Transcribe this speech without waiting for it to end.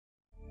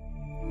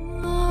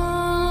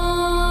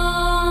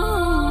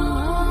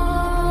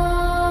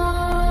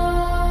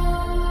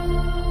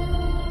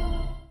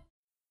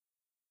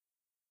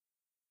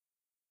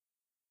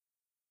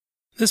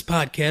This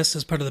podcast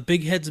is part of the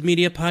Big Heads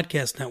Media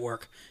Podcast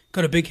Network.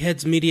 Go to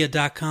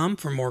bigheadsmedia.com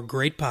for more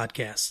great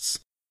podcasts.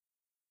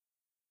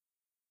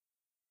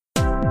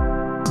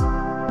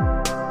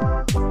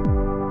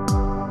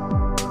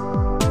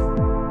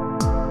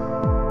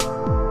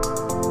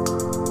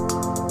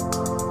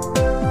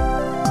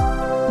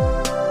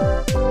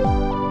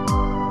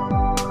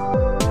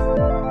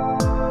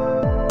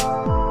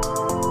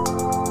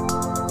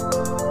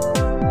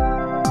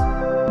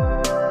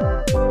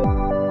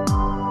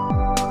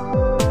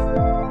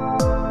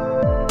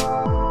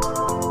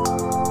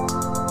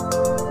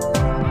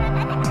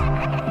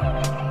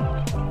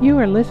 You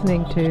are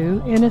listening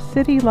to In a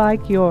City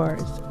Like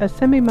Yours, a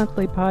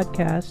semi-monthly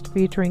podcast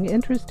featuring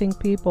interesting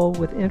people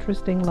with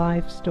interesting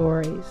life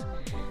stories.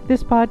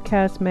 This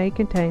podcast may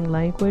contain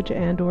language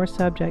and/or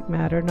subject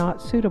matter not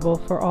suitable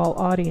for all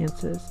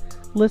audiences.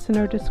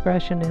 Listener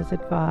discretion is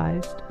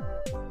advised.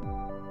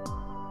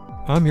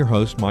 I'm your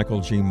host,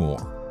 Michael G.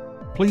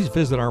 Moore. Please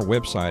visit our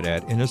website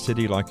at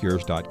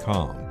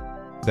inacitylikeyours.com.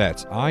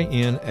 That's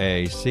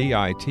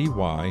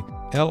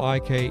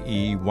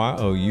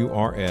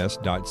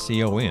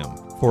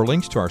INACITYLIKEYOURS.com for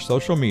links to our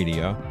social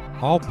media,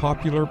 all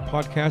popular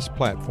podcast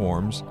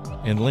platforms,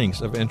 and links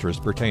of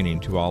interest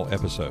pertaining to all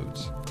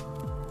episodes.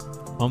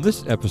 On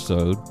this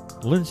episode,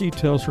 Lindsay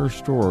tells her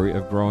story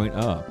of growing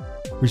up,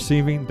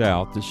 receiving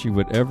doubt that she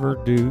would ever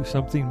do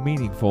something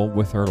meaningful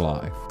with her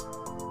life.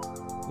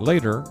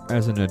 Later,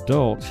 as an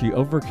adult, she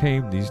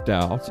overcame these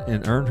doubts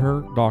and earned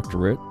her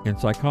doctorate in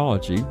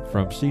psychology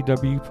from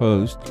C.W.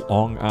 Post,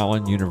 Long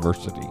Island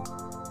University.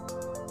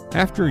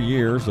 After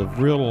years of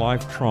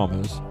real-life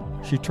traumas,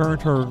 she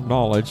turned her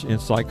knowledge in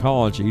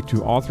psychology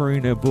to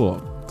authoring a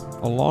book,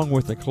 along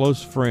with a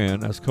close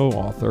friend as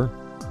co-author,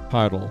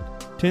 titled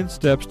 10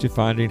 Steps to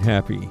Finding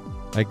Happy,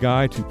 A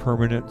Guide to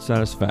Permanent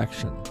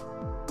Satisfaction,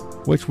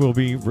 which will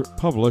be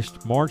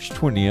published March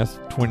 20th,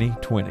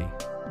 2020.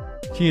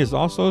 She has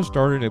also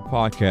started a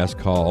podcast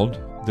called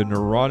The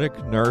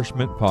Neurotic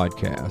Nourishment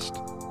Podcast,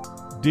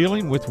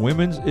 dealing with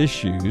women's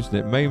issues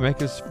that may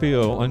make us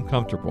feel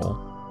uncomfortable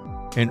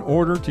in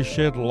order to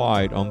shed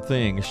light on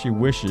things she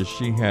wishes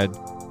she had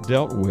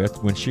dealt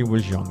with when she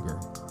was younger.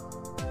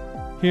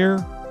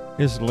 Here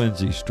is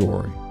Lindsay's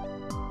story.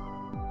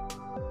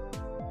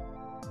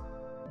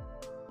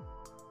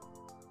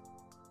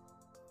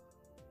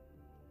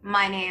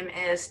 My name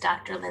is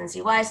Dr. Lindsay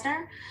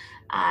Weisner.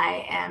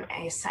 I am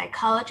a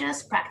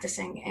psychologist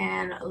practicing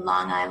in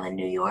Long Island,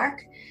 New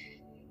York,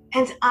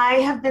 and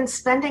I have been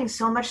spending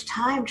so much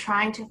time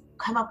trying to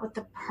come up with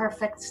the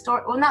perfect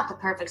story. Well, not the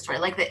perfect story,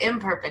 like the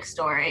imperfect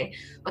story,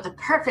 but the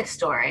perfect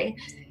story.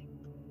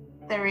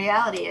 The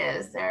reality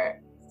is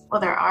there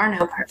are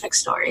no perfect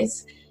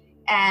stories,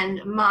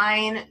 and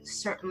mine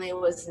certainly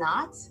was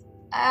not.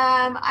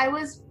 I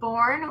was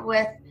born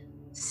with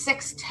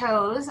 6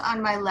 toes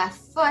on my left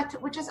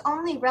foot, which is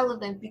only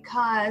relevant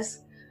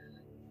because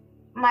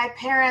my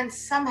parents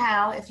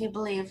somehow, if you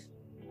believe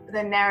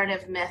the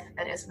narrative myth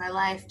that is my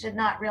life, did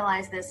not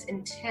realize this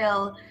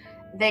until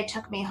they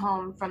took me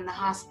home from the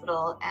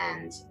hospital,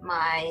 and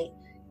my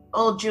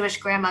old Jewish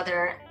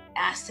grandmother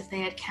asked if they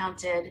had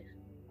counted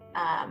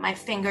my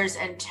fingers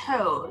and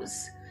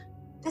toes.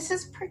 This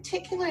is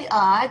particularly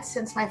odd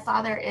since my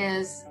father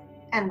is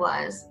and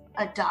was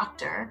a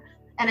doctor,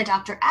 and a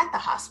doctor at the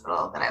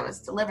hospital that I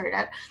was delivered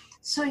at.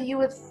 So you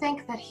would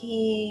think that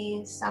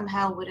he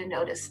somehow would have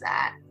noticed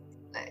that.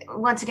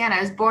 Once again, I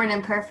was born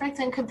imperfect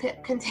and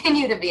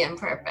continue to be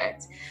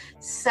imperfect.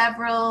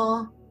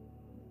 Several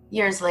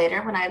years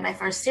later, when I had my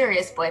first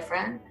serious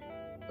boyfriend,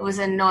 who was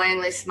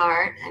annoyingly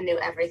smart and knew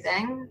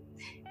everything,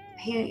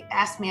 he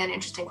asked me an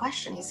interesting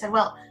question. He said,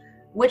 well,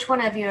 which one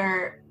of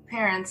your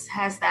parents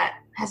has a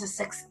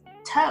 6th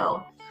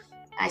toe?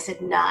 I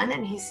said, none.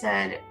 And he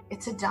said,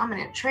 it's a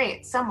dominant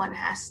trait. Someone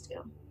has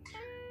to.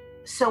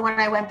 So when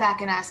I went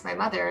back and asked my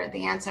mother,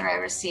 the answer I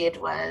received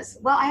was,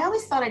 well, I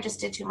always thought I just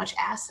did too much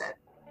acid,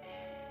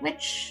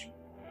 which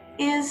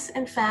is,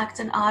 in fact,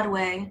 an odd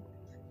way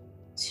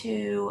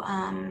to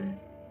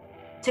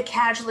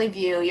casually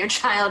view your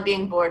child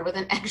being born with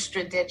an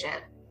extra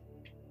digit.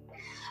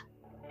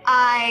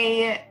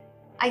 I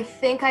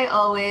think I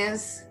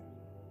always,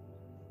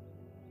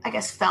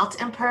 felt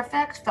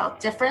imperfect,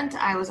 felt different.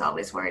 I was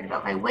always worried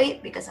about my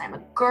weight because I'm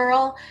a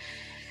girl.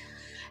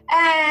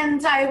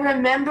 And I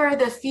remember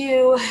the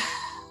few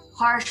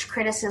harsh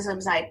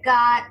criticisms I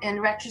got.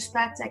 In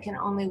retrospect, I can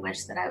only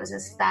wish that I was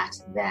as fat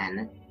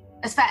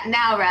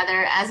now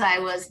as I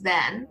was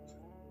then.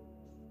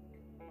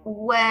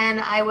 When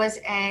I was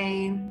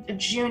a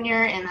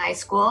junior in high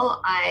school,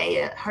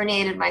 I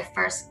herniated my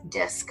first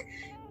disc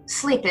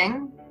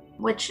sleeping,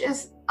 which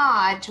is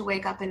odd to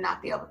wake up and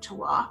not be able to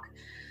walk.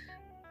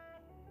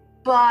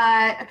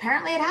 But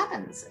apparently it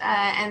happens.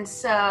 And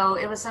so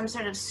it was some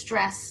sort of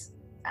stress,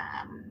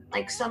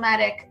 like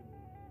somatic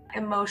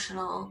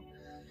emotional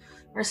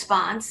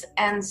response.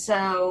 And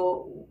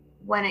so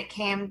when it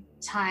came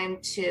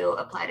time to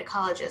apply to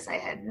colleges, I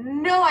had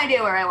no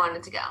idea where I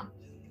wanted to go.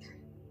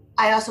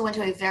 I also went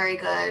to a very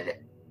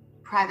good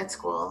private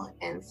school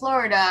in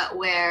Florida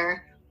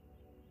where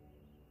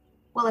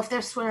well, if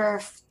this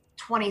were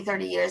 20,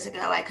 30 years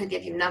ago, I could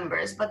give you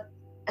numbers, but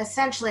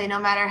essentially, no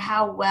matter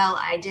how well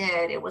I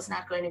did, it was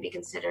not going to be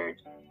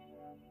considered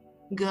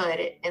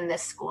good in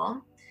this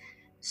school.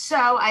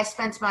 So I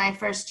spent my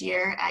first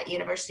year at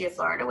University of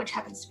Florida, which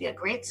happens to be a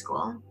great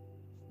school,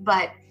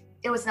 but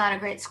it was not a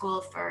great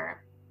school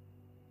for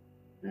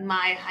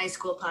my high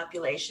school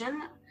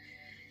population.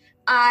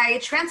 I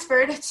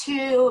transferred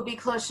to be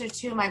closer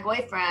to my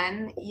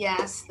boyfriend,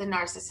 yes, the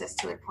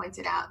narcissist who had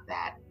pointed out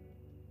that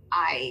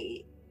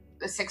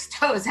the 6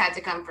 toes had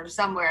to come from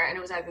somewhere, and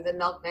it was either the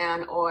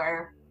milkman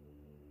or,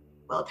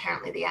 well,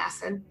 apparently the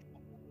acid.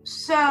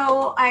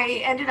 So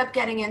I ended up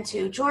getting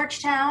into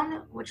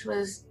Georgetown, which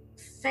was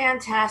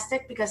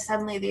fantastic because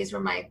suddenly these were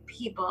my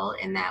people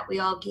in that we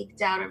all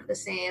geeked out over the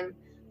same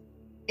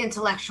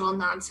intellectual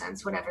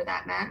nonsense, whatever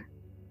that meant.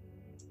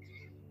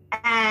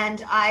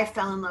 And I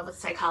fell in love with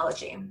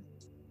psychology.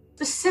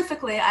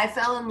 Specifically, I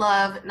fell in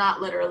love,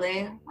 not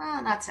literally,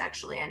 well, not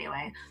sexually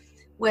anyway,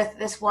 with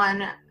this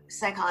one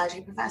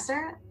psychology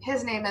professor.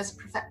 His name is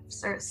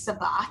Professor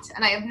Sabat,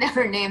 and I have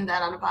never named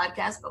that on a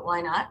podcast, but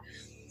why not?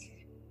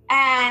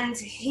 And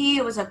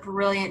he was a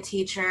brilliant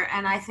teacher,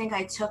 and I think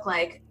I took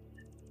like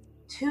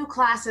 2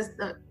 classes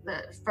the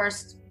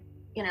first,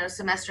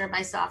 semester of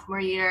my sophomore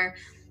year,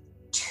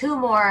 2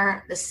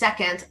 more the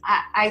second.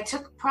 I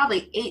took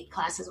probably 8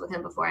 classes with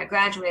him before I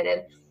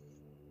graduated,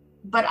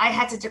 but I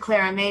had to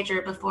declare a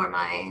major before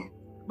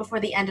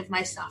the end of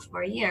my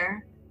sophomore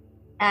year,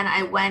 and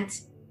I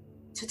went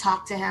to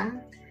talk to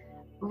him.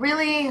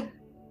 Really,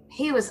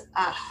 he was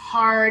a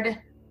hard,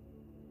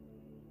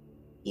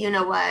 you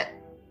know what?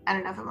 I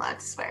don't know if I'm allowed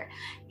to swear.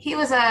 He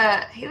was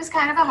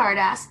kind of a hard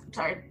ass. I'm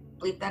sorry,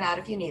 bleep that out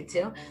if you need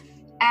to.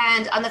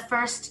 And on the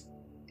first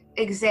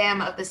exam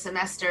of the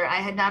semester, I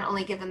had not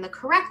only given the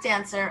correct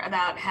answer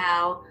about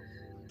how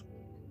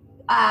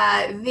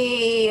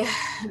the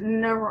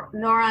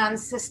neuronal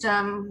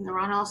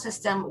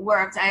system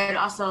worked, I had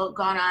also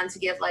gone on to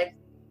give like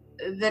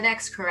the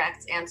next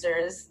correct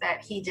answers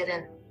that he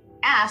didn't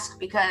ask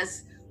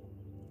because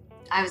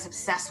I was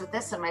obsessed with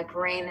this and my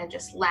brain had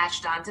just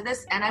latched onto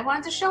this and I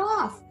wanted to show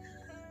off.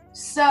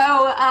 So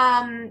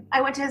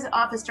I went to his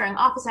office during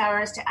office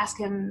hours to ask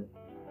him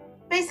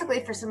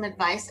basically for some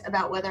advice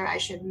about whether I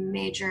should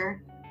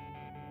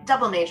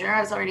double major.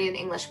 I was already an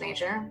English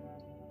major,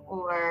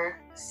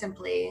 or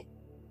simply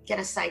get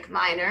a psych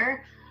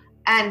minor.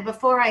 And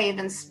before I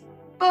even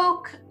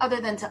spoke,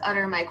 other than to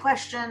utter my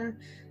question,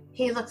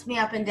 he looked me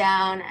up and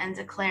down and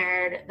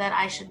declared that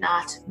I should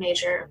not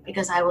major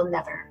because I will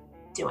never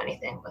do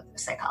anything with a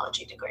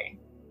psychology degree.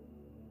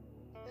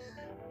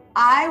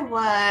 I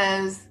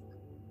was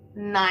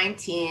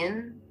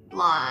 19,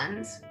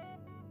 blonde,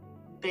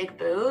 big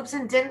boobs,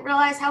 and didn't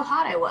realize how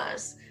hot I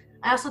was.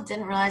 I also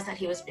didn't realize that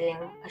he was being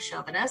a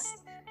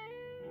chauvinist.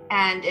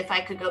 And if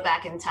I could go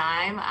back in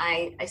time,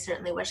 I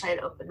certainly wish I had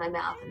opened my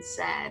mouth and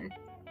said,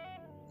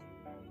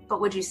 but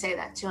would you say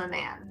that to a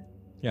man?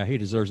 Yeah, he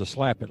deserves a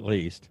slap at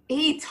least.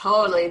 He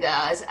totally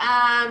does.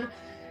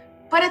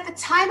 But at the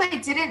time, I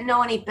didn't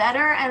know any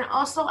better. And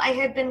also, I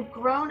had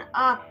grown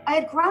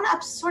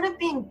up sort of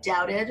being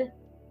doubted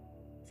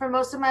for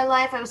most of my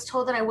life. I was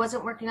told that I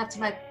wasn't working up to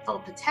my full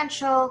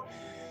potential.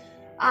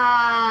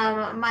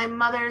 My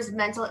mother's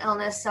mental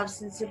illness,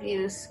 substance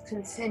abuse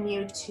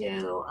continued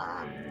to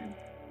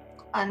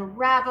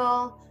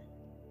unravel.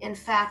 In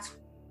fact,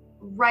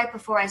 right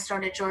before I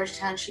started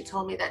Georgetown, she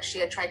told me that she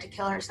had tried to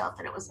kill herself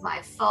and it was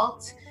my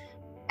fault.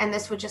 And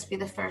this would just be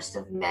the first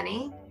of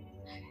many.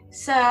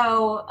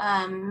 So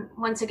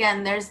once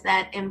again, there's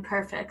that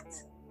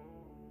imperfect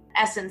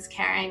essence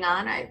carrying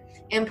on.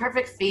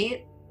 Imperfect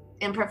feet,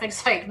 imperfect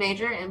psych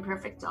major,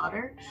 imperfect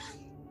daughter.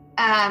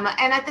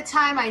 And at the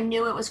time I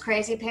knew it was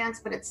crazy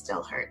pants, but it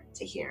still hurt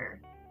to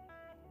hear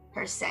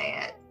her say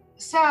it.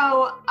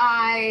 So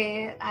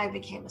I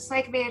became a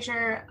psych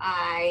major.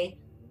 I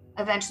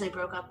eventually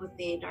broke up with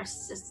the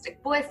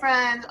narcissistic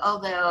boyfriend,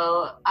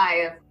 although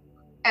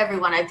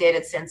everyone I've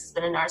dated since has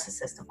been a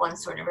narcissist of one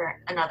sort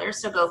or another,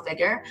 so go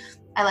figure.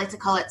 I like to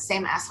call it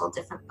same asshole,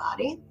 different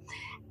body.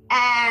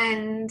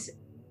 And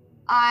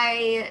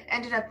I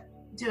ended up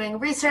doing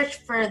research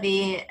for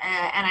the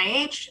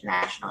NIH,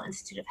 National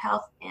Institute of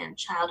Health and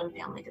Child and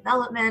Family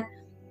Development.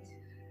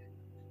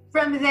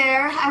 From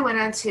there, I went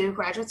on to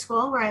graduate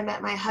school where I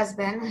met my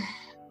husband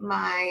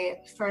my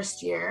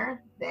first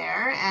year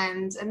there,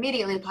 and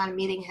immediately upon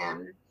meeting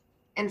him,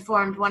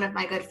 informed one of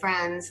my good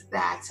friends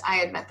that I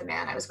had met the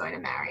man I was going to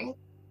marry.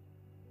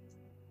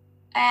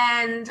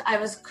 And I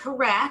was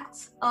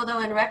correct,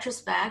 although in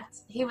retrospect,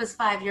 he was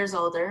 5 years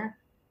older,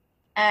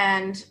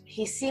 and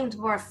he seemed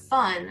more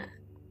fun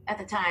at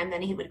the time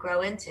than he would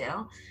grow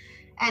into.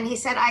 And he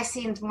said I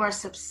seemed more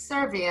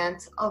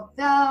subservient,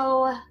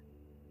 although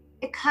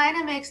it kind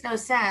of makes no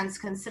sense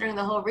considering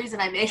the whole reason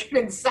I majored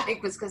in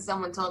psych was because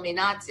someone told me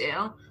not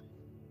to.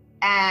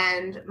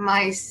 And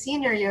my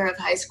senior year of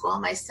high school,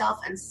 myself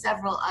and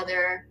several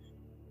other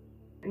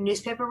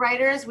newspaper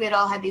writers, we had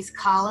all had these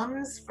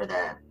columns for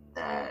the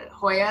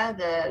Hoya,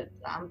 the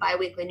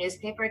biweekly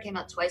newspaper. It came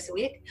out twice a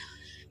week.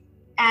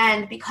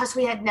 And because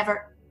we had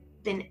never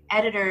been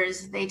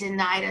editors, they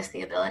denied us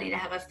the ability to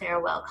have a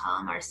farewell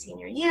column our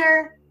senior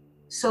year.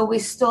 So we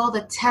stole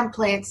the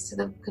templates to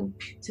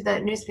the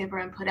newspaper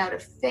and put out a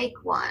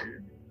fake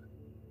one,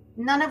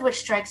 none of which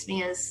strikes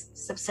me as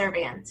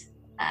subservient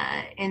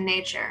in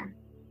nature.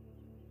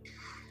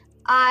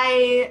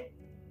 I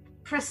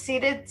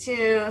proceeded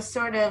to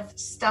sort of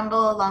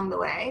stumble along the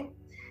way.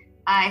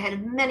 I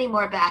had many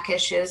more back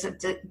issues of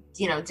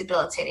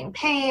debilitating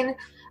pain.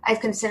 I've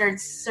considered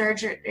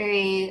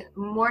surgery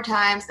more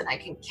times than I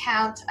can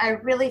count. I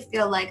really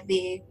feel like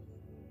the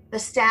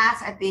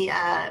staff at the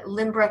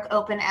Limbrook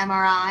Open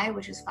MRI,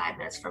 which is 5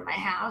 minutes from my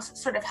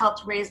house, sort of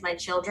helped raise my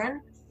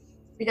children,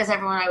 because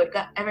every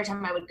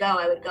time I would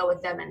go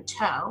with them in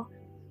tow.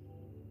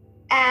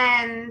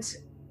 And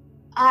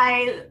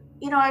I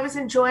was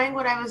enjoying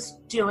what I was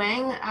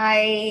doing.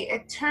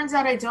 It turns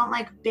out I don't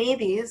like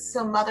babies,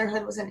 so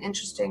motherhood was an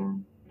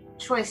interesting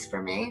choice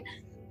for me.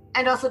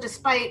 And also,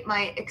 despite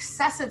my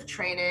excessive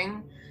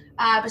training,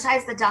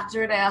 besides the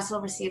doctorate, I also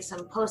received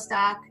some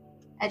postdoc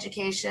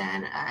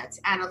education. It's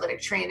analytic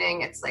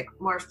training. It's like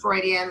more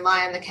Freudian,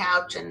 lie on the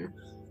couch and,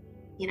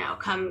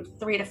 come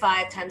 3 to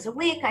 5 times a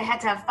week. I had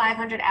to have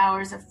 500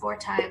 hours of 4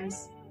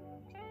 times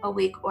a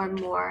week or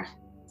more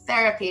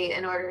therapy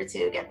in order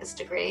to get this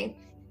degree.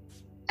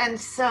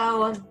 And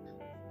so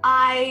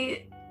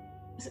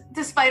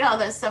despite all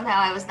this, somehow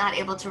I was not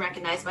able to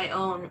recognize my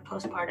own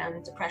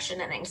postpartum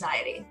depression and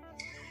anxiety.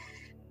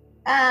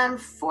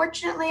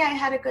 Fortunately, I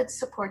had a good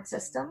support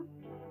system,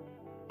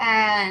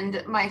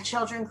 and my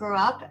children grew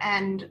up,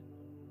 and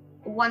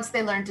once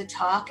they learned to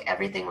talk,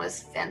 everything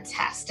was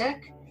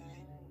fantastic.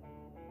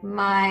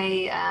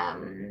 My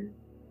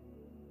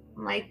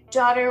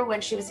daughter,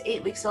 when she was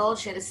 8 weeks old,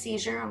 she had a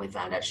seizure, and we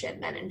found out she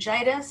had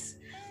meningitis,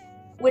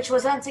 which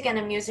was once again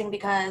amusing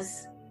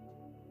because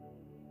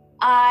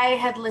I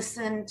had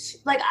listened,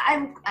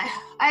 I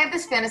have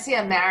this fantasy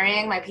of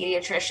marrying my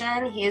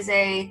pediatrician. He is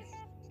a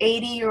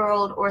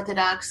 80-year-old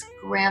Orthodox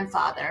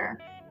grandfather,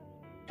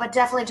 but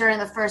definitely during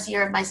the first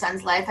year of my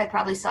son's life, I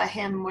probably saw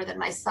him more than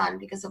my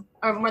son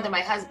more than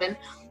my husband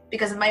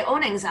because of my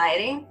own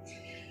anxiety.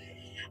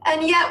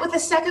 And yet with the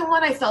second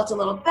one, I felt a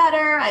little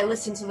better. I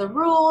listened to the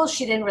rules.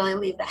 She didn't really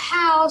leave the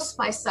house.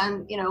 My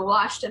son,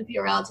 washed and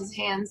Purelled his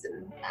hands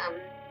and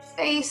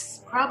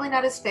face, probably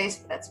not his face,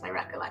 but that's my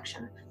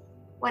recollection,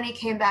 when he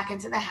came back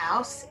into the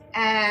house.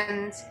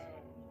 And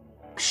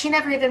she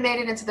never even made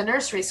it into the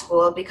nursery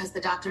school because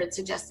the doctor had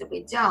suggested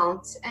we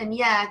don't. And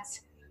yet,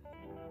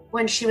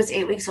 when she was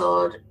 8 weeks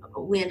old,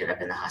 we ended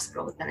up in the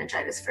hospital with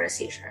meningitis for a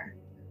seizure.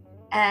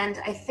 And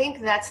I think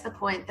that's the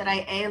point that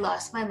I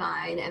lost my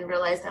mind and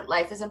realized that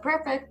life is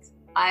imperfect.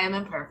 I am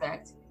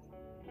imperfect.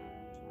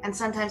 And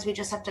sometimes we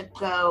just have to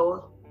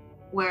go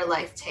where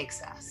life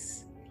takes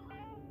us.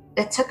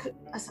 It took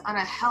us on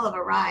a hell of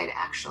a ride,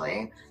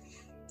 actually.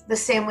 The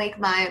same week,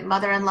 my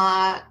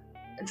mother-in-law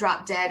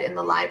dropped dead in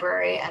the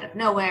library out of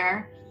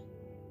nowhere.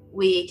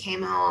 We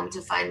came home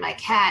to find my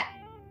cat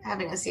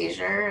having a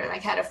seizure, my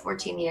cat of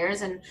 14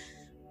 years, and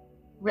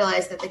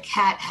realized that the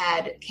cat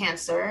had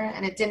cancer,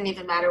 and it didn't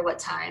even matter what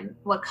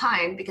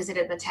kind, because it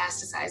had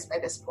metastasized by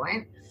this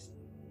point.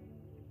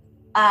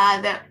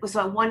 That was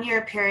a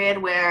 1-year period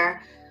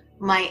where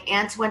my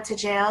aunt went to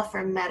jail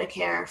for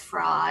Medicare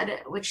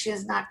fraud, which she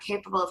is not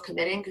capable of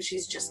committing because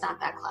she's just not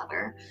that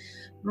clever.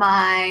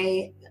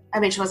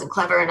 She wasn't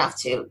clever enough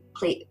to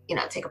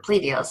take a plea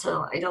deal,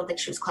 so I don't think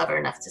she was clever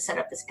enough to set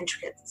up this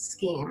intricate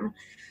scheme.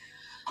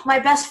 My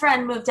best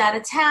friend moved out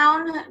of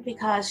town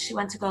because she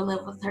went to go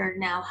live with her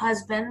now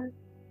husband.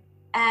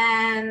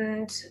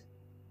 And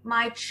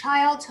my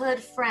childhood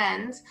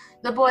friend,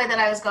 the boy that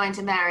I was going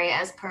to marry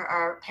as per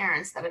our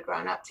parents that had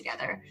grown up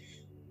together,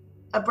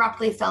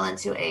 abruptly fell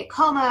into a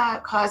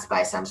coma caused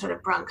by some sort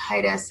of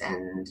bronchitis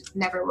and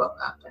never woke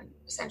up, and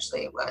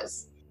essentially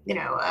was,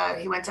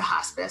 he went to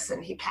hospice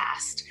and he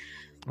passed.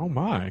 Oh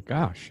my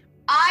gosh.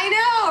 I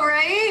know,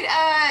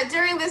 right?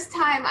 During this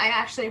time, I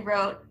actually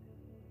wrote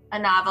a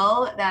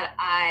novel that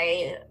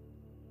I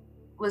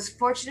was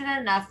fortunate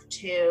enough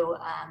to,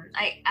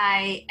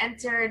 I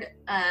entered,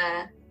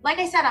 like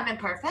I said, I'm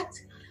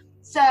imperfect.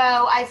 So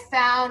I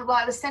found, while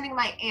I was sending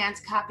my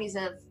aunt copies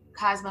of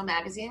Cosmo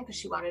magazine because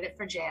she wanted it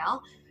for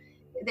jail,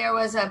 there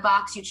was a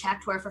box you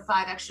checked where for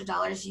 $5 extra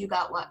you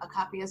got a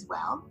copy as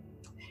well.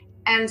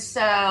 And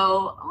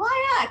so,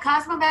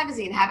 Cosmo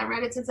magazine, haven't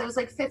read it since I was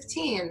like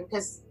 15,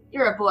 because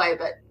you're a boy,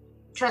 but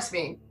trust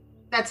me,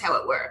 that's how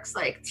it works.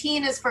 Like,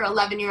 teen is for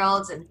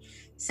 11-year-olds and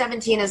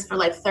 17 is for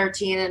like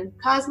 13, and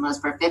Cosmo is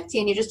for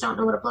 15. You just don't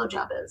know what a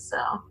blowjob is, so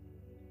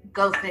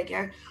go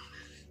figure.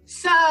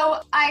 So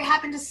I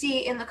happened to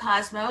see in the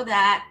Cosmo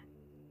that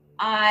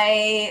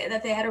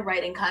they had a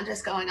writing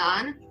contest going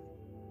on,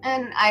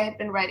 and I had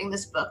been writing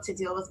this book to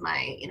deal with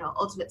my,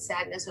 ultimate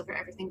sadness over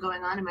everything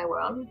going on in my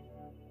world.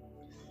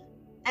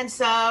 And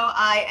so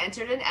I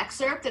entered an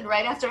excerpt, and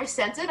right after I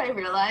sent it, I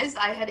realized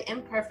I had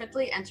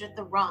imperfectly entered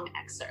the wrong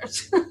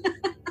excerpt.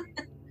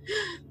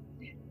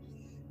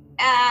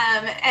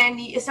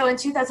 And so in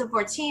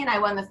 2014, I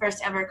won the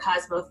first ever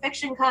Cosmo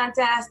fiction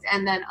contest.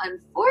 And then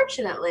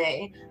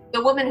unfortunately,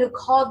 the woman who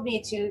called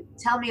me to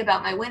tell me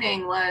about my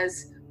winning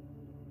was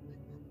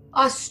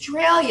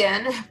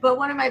Australian, but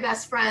one of my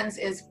best friends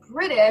is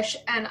British.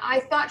 And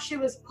I thought she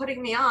was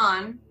putting me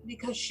on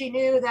because she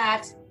knew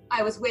that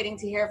I was waiting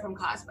to hear from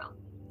Cosmo.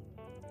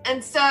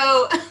 And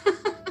so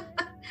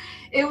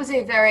it was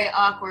a very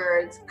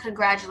awkward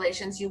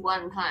congratulations, you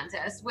won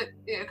contest with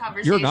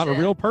conversation. You're not a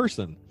real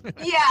person.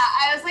 Yeah,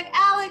 I was like,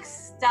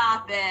 Alex,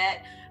 stop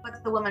it.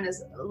 But the woman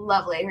is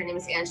lovely. Her name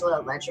is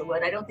Angela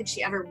Ledgerwood. I don't think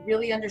she ever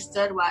really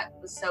understood what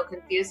was so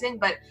confusing,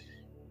 but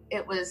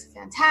it was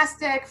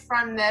fantastic.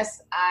 From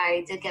this,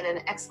 I did get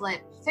an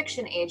excellent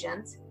fiction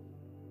agent.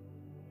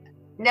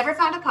 Never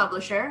found a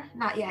publisher,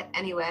 not yet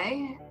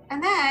anyway.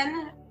 And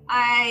then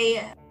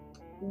I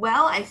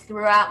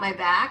threw out my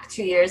back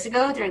 2 years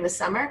ago during the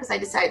summer because I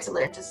decided to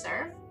learn to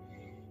surf.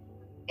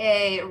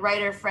 A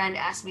writer friend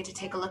asked me to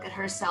take a look at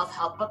her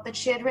self-help book that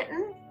she had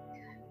written.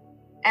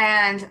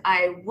 And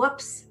I,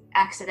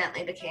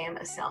 accidentally became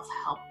a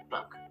self-help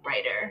book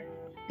writer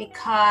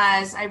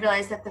because I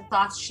realized that the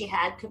thoughts she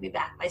had could be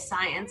backed by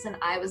science, and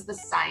I was the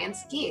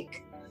science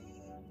geek.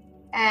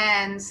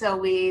 And so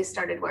we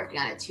started working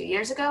on it 2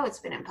 years ago. It's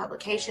been in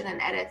publication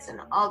and edits and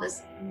all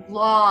this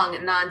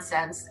long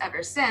nonsense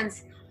ever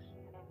since.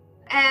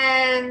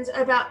 And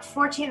about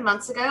 14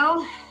 months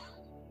ago,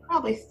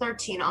 probably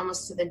 13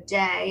 almost to the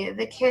day,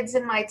 the kids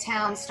in my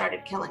town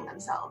started killing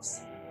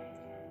themselves.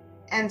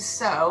 And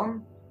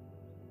so,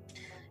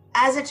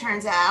 as it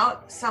turns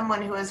out,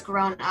 someone who has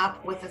grown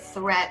up with the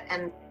threat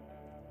and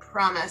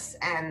promise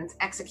and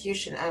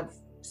execution of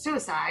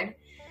suicide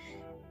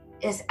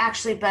is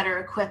actually better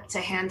equipped to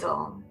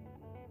handle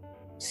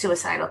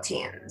suicidal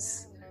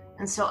teens.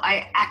 And so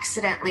I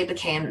accidentally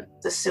became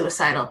the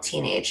suicidal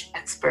teenage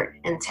expert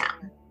in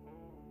town.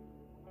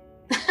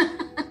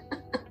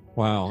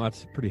 Wow,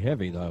 that's pretty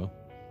heavy, though.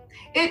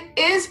 It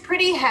is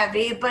pretty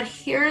heavy, but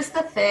here's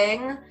the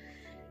thing.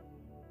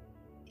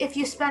 If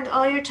you spend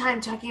all your time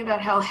talking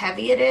about how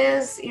heavy it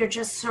is, you're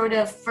just sort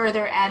of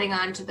further adding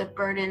on to the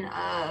burden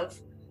of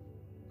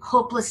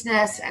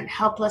hopelessness and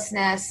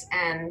helplessness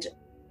and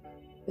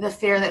the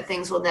fear that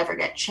things will never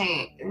get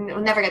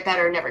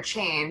better, never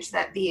change,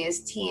 that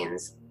these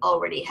teens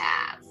already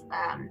have.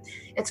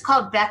 It's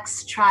called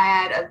Beck's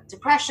Triad of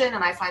Depression,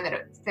 and I find that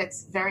it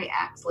fits very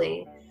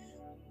aptly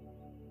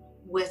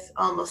with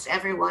almost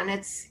everyone.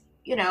 It's,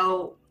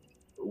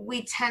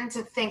 we tend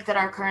to think that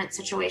our current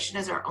situation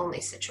is our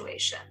only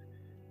situation.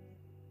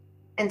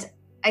 And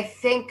I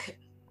think,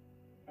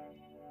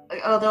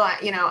 although,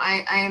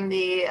 I am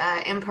the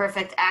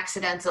imperfect,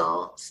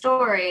 accidental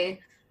story,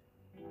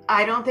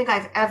 I don't think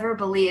I've ever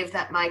believed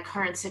that my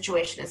current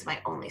situation is my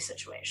only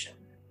situation.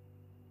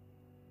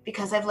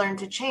 Because I've learned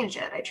to change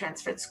it. I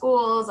transferred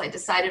schools. I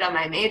decided on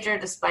my major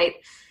despite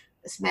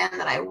this man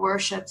that I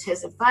worshipped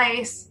his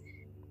advice.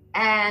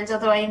 And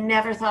although I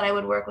never thought I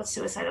would work with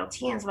suicidal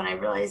teens, when I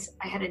realized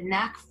I had a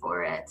knack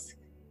for it,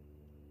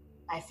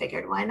 I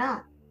figured, why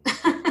not?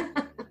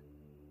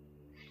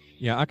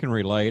 Yeah, I can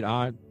relate.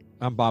 I'm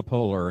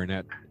bipolar, and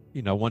at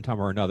one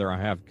time or another,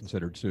 I have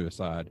considered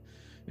suicide,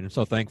 and I'm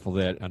so thankful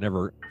that I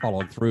never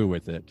followed through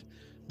with it.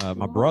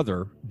 My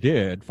brother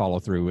did follow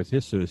through with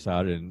his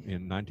suicide in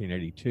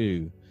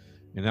 1982,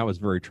 and that was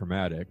very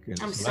traumatic. And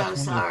I'm so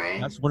sorry.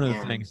 That's one of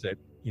the things that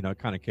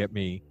kind of kept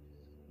me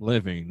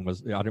living,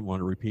 was I didn't want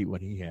to repeat what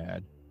he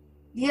had.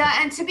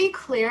 Yeah, and to be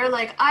clear,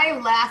 I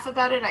laugh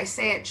about it. I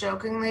say it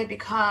jokingly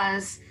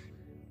because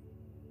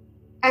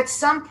at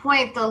some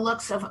point the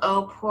looks of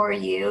 "oh, poor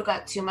you"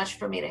 got too much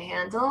for me to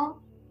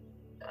handle.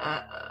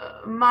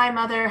 My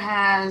mother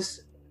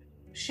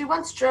she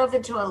once drove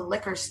into a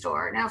liquor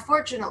store. Now,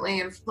 fortunately,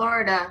 in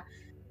Florida,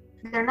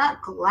 they're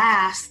not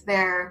glass,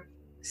 they're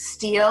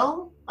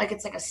steel.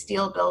 It's like a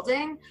steel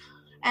building.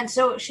 And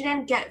so she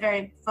didn't get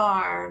very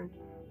far.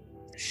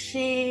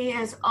 She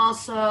has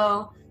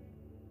also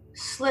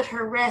slit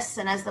her wrists,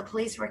 and as the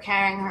police were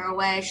carrying her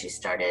away, she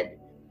started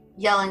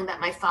yelling that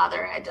my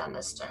father had done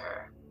this to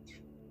her.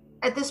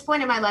 At this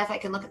point in my life, I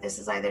can look at this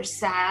as either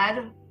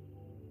sad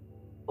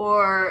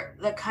or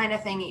the kind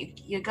of thing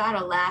you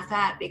gotta laugh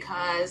at,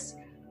 because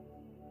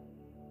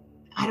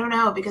I don't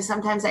know, because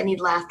sometimes I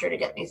need laughter to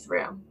get me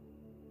through,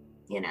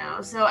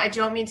 so I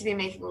don't mean to be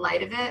making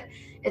light of it.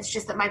 It's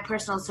just that my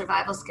personal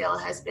survival skill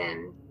has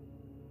been,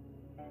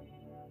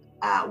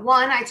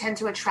 one, I tend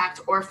to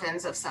attract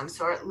orphans of some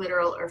sort,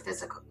 literal or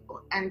physical,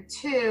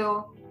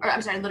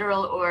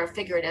 literal or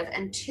figurative.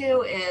 And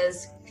two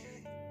is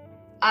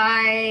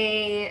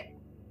I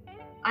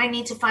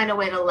need to find a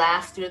way to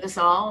laugh through this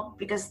all,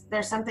 because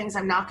there's some things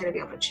I'm not going to be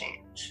able to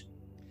change.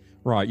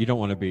 Right. You don't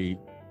want to be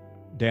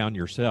down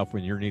yourself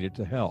when you're needed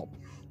to help.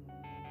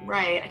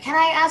 Right. Can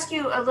I ask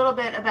you a little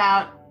bit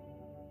about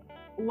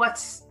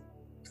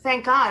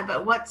thank God,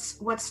 but what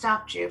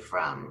stopped you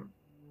from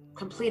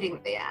completing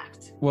the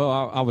act?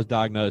 Well, I was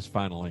diagnosed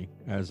finally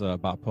as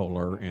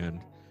bipolar, and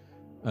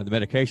the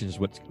medication is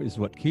what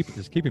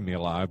is keeping me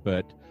alive.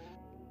 But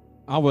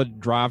I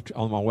would drive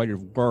on my way to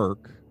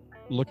work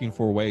looking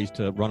for ways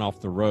to run off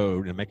the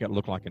road and make it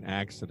look like an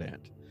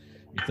accident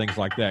and things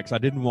like that, because I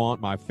didn't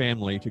want my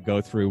family to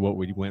go through what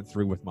we went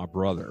through with my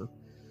brother,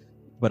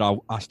 but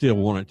I still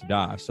wanted to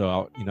die.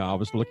 So I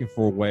was looking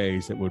for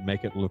ways that would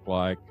make it look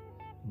like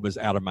it was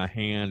out of my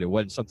hand. It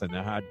wasn't something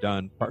that I had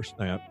done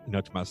personally,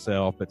 to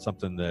myself, but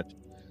something that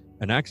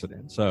an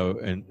accident. So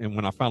and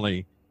when I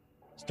finally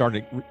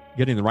started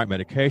getting the right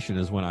medication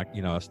is when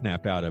I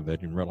snapped out of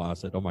it and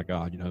realized that, oh my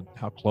God,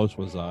 how close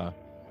was I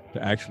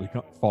to actually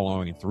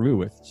following through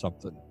with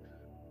something.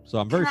 So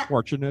I'm very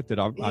fortunate that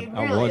I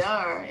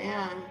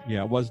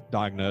was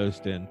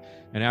diagnosed, and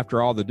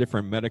after all the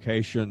different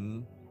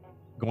medication,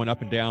 going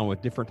up and down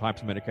with different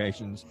types of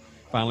medications,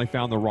 finally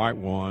found the right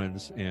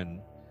ones,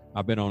 and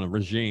I've been on a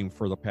regime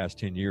for the past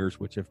 10 years,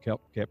 which have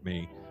kept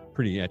me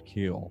pretty at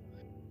keel.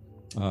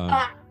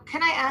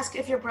 Can I ask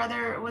if your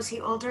brother, was he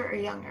older or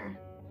younger?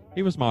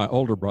 He was my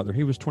older brother.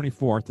 He was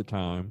 24 at the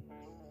time,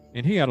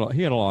 and he had a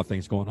lot of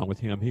things going on with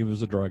him. He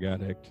was a drug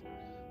addict,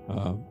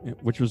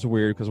 which was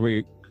weird because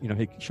he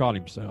shot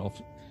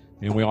himself,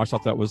 and we always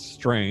thought that was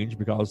strange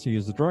because he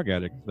is a drug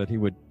addict, that he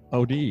would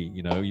OD.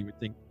 You would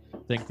think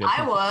that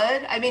I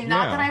would. I mean,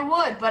 not that I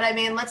would, but I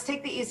mean, let's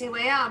take the easy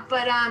way out.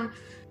 But I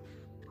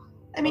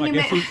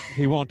guess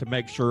he wanted to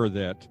make sure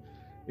that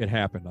it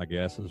happened, I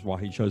guess, is why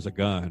he chose a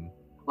gun.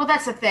 Well,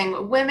 that's the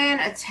thing. Women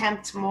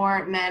attempt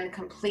more, men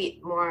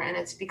complete more, and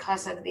it's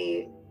because of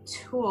the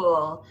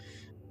tool.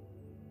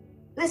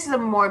 This is a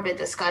morbid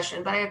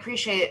discussion, but I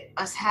appreciate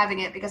us having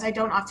it because I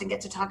don't often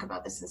get to talk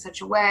about this in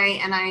such a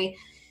way, and I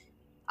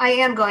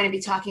am going to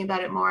be talking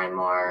about it more and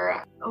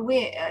more.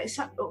 We'll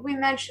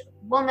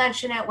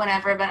mention it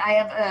whenever, but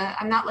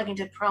I'm not looking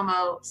to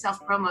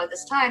self-promo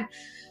this time,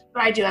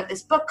 but I do have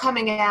this book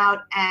coming out,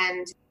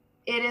 and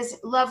it is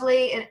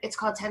lovely. It's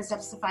called 10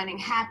 Steps to Finding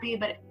Happy,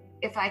 but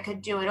if I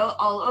could do it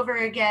all over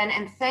again,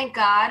 and thank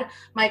God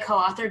my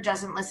co-author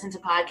doesn't listen to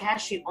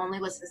podcasts. She only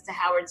listens to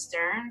Howard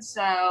Stern,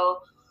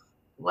 so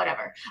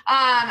whatever. So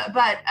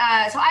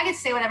I get to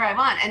say whatever I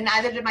want, and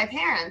neither did my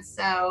parents.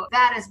 So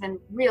that has been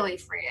really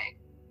freeing,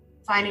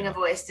 finding a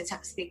voice to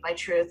speak my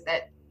truth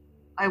that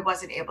I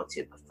wasn't able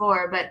to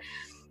before. But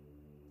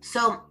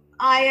so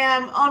I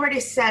am already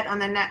set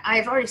on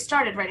I've already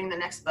started writing the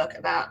next book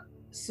about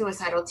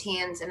suicidal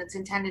teens, and it's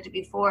intended to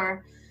be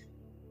for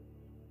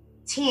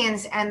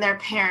teens and their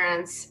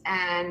parents,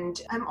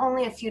 and I'm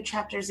only a few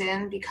chapters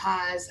in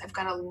because I've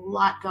got a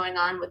lot going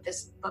on with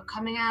this book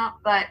coming out,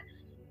 but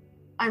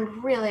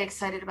I'm really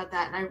excited about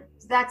that. And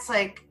that's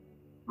like,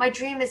 my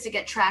dream is to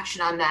get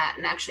traction on that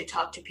and actually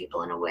talk to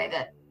people in a way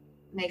that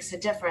makes a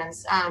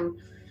difference.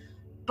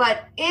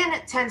 But in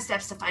 10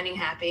 Steps to Finding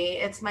Happy,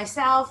 it's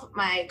myself,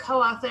 my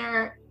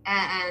co-author,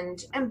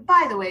 and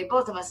by the way,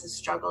 both of us have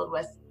struggled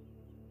with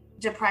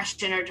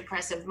depression or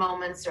depressive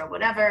moments or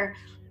whatever.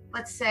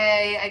 Let's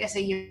say, I guess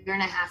a year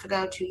and a half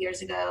ago, 2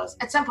 years ago,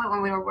 at some point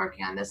when we were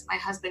working on this, my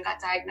husband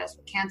got diagnosed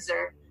with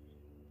cancer,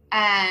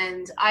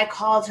 and I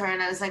called her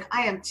and I was like,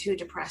 I am too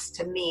depressed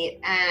to meet.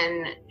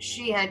 And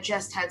she had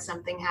just had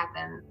something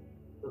happen,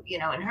 in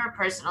her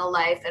personal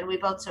life. And we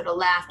both sort of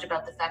laughed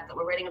about the fact that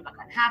we're writing a book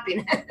on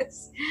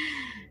happiness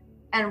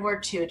and we're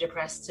too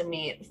depressed to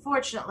meet.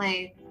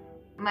 Fortunately,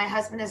 my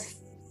husband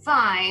is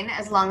fine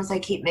as long as I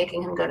keep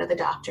making him go to the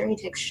doctor. He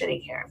takes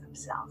shitty care of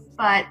himself.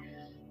 But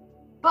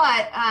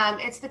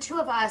it's the two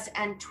of us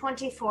and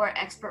 24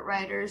 expert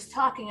writers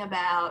talking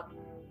about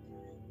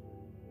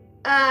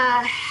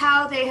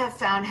how they have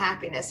found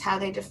happiness, how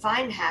they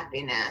define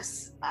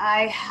happiness.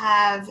 I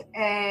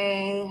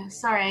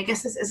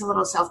guess this is a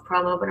little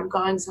self-promo, but I'm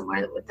going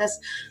somewhere with this.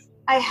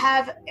 I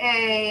have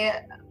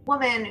a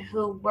woman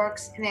who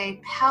works in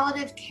a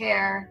palliative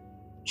care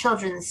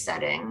children's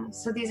setting.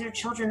 So these are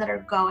children that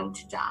are going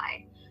to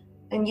die.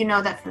 And you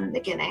know that from the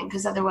beginning,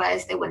 because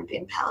otherwise they wouldn't be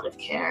in palliative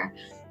care.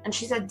 And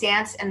she's a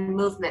dance and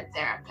movement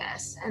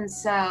therapist. And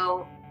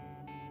so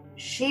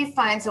she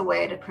finds a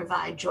way to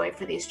provide joy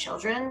for these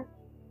children,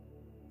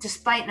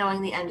 despite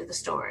knowing the end of the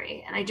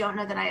story. And I don't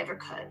know that I ever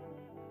could.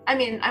 I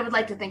mean, I would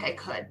like to think I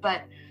could,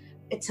 but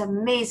it's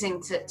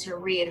amazing to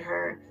read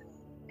her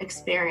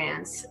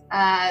experience.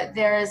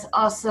 There is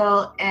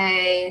also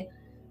a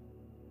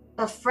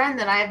friend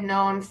that I've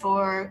known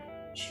for,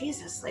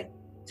 like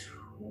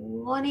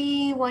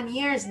 21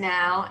 years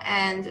now,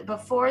 and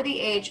before the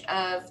age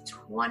of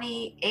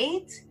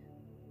 28,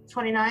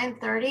 29,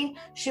 30,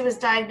 she was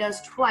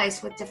diagnosed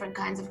twice with different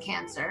kinds of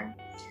cancer,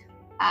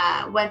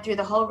 went through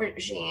the whole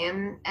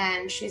regime,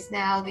 and she's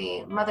now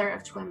the mother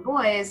of twin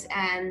boys,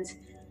 and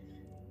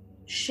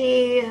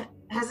she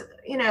has,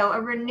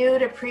 a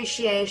renewed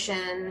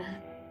appreciation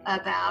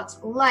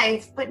about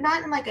life, but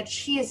not in like a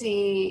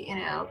cheesy,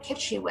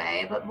 kitschy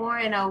way, but more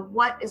in a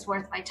what is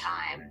worth my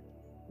time,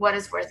 what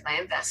is worth my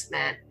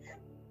investment,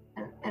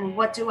 and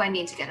what do I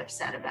need to get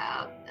upset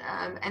about?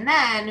 And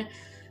then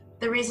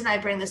the reason I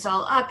bring this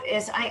all up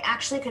is I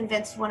actually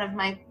convinced one of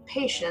my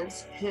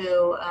patients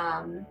who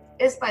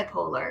is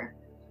bipolar.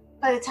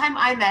 By the time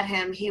I met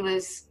him,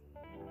 he's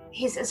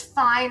as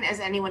fine as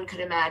anyone could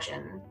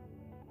imagine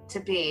to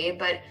be,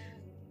 but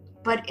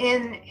But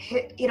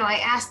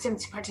I asked him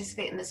to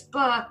participate in this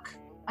book.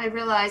 I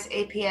realized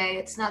APA,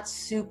 it's not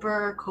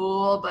super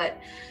cool, but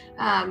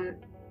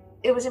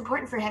it was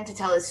important for him to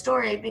tell his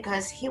story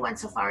because he went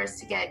so far as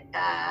to get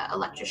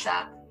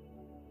electroshock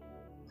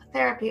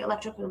therapy,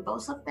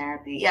 electroconvulsive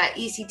therapy,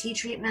 ECT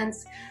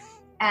treatments.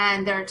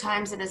 And there are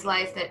times in his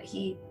life that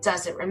he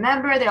doesn't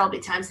remember. There'll be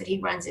times that he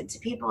runs into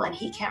people and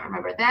he can't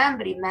remember them,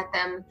 but he met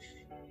them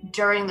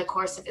during the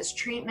course of his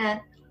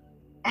treatment.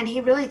 And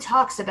he really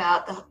talks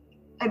about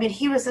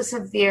he was a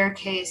severe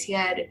case. He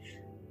had,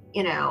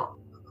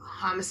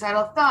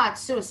 homicidal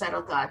thoughts,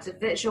 suicidal thoughts,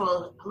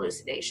 visual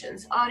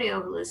hallucinations,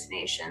 audio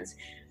hallucinations.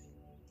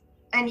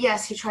 And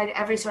yes, he tried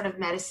every sort of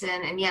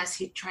medicine. And yes,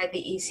 he tried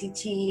the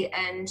ECT,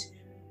 and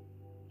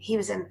he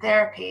was in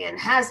therapy and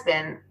has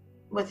been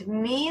with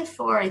me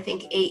for, I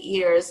think, 8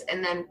 years,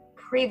 and then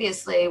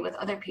previously with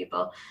other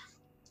people.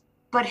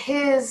 But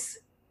his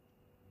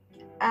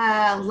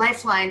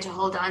lifeline to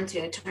hold on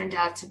to turned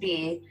out to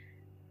be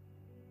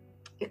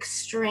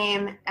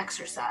extreme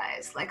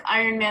exercise, like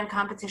Ironman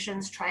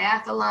competitions,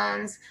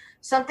 triathlons,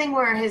 something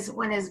where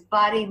when his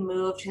body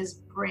moved, his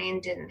brain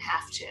didn't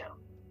have to.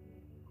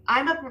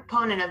 I'm a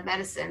proponent of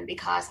medicine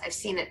because I've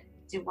seen it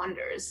do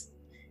wonders.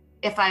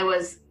 If I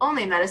was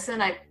only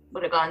medicine, I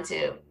would have gone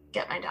to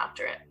get my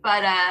doctorate.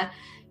 But,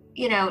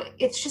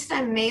 it's just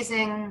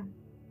amazing.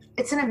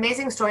 It's an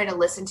amazing story to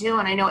listen to.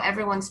 And I know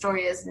everyone's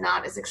story is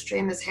not as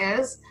extreme as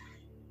his,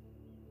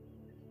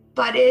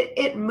 but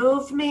it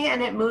moved me,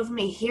 and it moved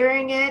me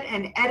hearing it.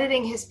 And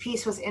editing his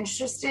piece was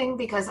interesting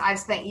because I've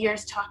spent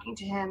years talking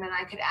to him, and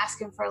I could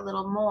ask him for a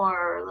little more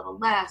or a little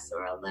less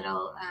or a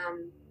little,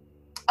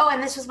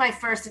 and this was my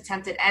first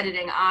attempt at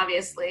editing,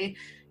 obviously,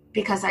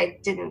 because I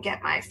didn't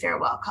get my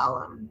farewell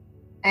column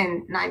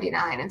in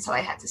 99, and so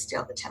I had to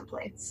steal the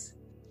templates.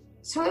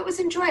 So it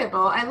was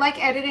enjoyable. I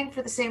like editing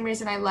for the same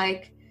reason I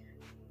like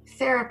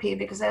therapy,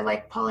 because I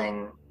like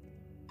pulling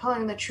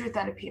the truth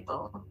out of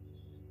people,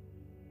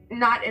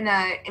 not in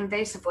a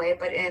invasive way,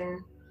 but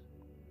in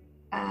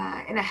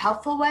a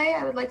helpful way,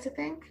 I would like to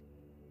think.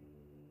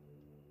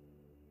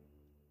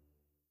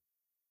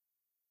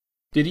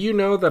 Did you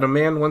know that a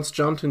man once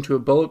jumped into a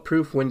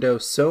bulletproof window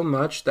so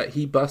much that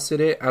he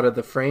busted it out of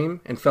the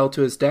frame and fell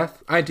to his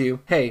death? I do.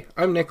 Hey,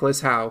 I'm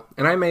Nicholas Howe,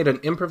 and I made an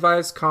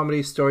improvised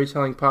comedy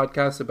storytelling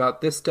podcast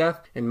about this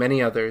death and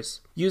many others.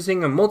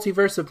 Using a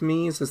multiverse of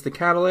me's as the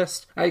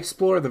catalyst, I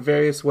explore the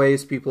various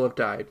ways people have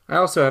died. I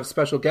also have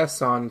special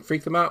guests on and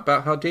freak them out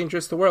about how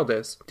dangerous the world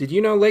is. Did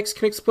you know lakes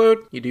can explode?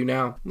 You do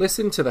now.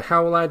 Listen to the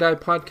How Will I Die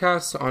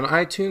podcast on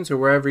iTunes or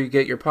wherever you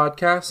get your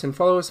podcasts, and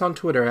follow us on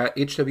Twitter at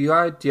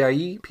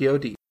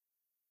HWIDIEPOD.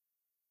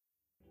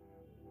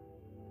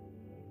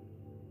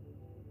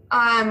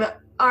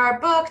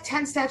 Our book,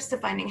 10 Steps to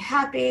Finding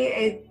Happy,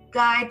 a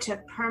guide to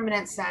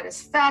permanent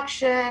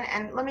satisfaction.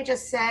 And let me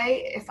just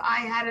say, if I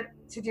had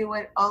to do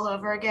it all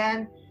over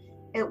again,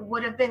 it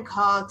would have been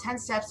called 10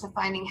 Steps to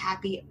Finding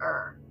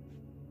Happier,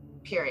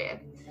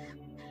 period.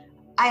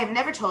 I have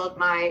never told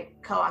my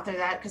co-author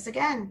that because,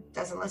 again,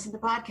 doesn't listen to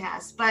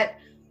podcasts. But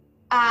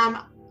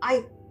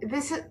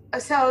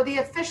so the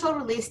official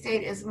release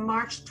date is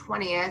March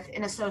 20th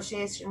in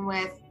association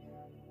with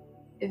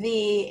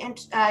the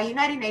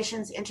United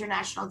Nations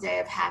International Day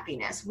of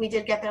Happiness. We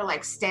did get their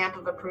stamp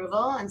of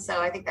approval, and so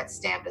I think that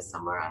stamp is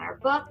somewhere on our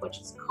book, which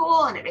is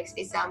cool, and it makes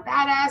me sound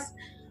badass.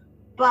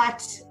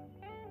 But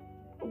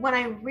when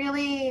I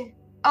really,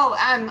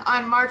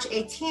 on March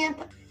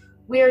 18th,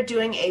 we are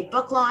doing a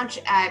book launch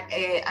at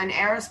an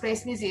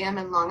aerospace museum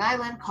in Long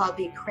Island called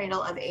the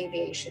Cradle of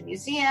Aviation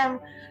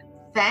Museum.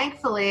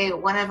 Thankfully,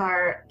 one of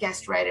our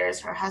guest writers,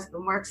 her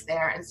husband works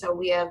there, and so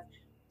we have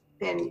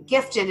been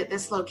gifted at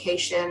this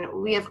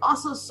location. We have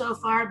also so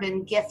far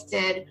been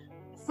gifted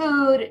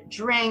food,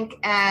 drink,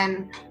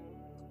 and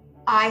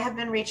I have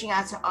been reaching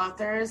out to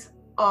authors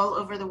all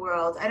over the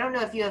world. I don't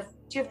know if do you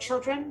have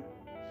children?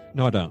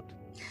 No, I don't.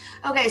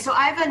 Okay, so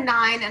I have a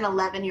 9 and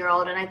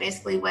 11-year-old, and I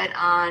basically went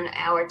on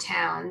our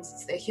towns.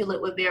 It's the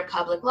Hewlett-Woodbury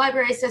Public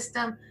Library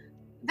System.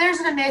 There's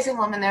an amazing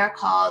woman there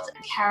called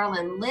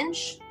Carolyn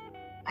Lynch.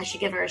 I should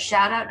give her a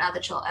shout out, not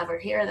that she'll ever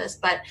hear this,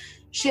 but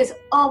she has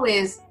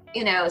always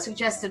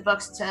suggested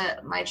books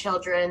to my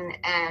children,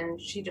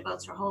 and she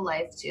devotes her whole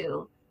life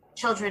to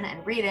children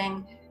and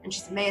reading, and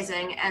she's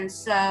amazing. And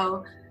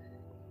so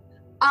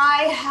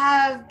I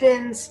have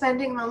been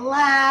spending the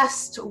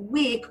last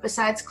week,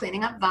 besides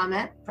cleaning up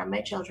vomit from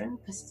my children,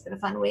 because it's been a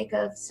fun week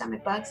of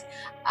stomach bugs,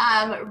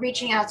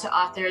 reaching out to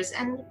authors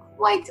and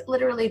quite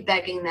literally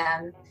begging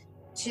them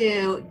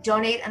to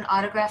donate an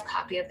autographed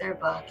copy of their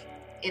book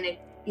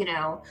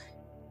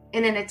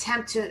in an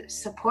attempt to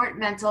support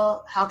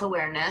mental health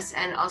awareness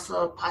and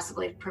also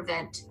possibly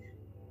prevent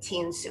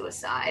teen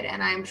suicide.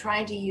 And I'm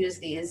trying to use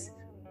these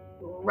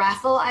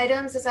raffle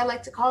items, as I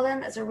like to call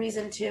them, as a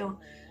reason to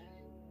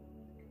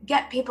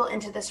get people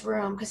into this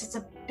room, because it's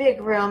a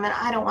big room and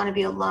I don't want to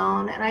be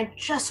alone. And I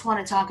just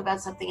want to talk about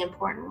something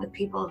important with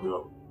people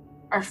who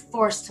are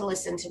forced to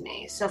listen to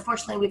me. So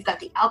fortunately, we've got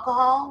the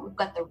alcohol, we've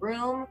got the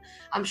room.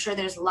 I'm sure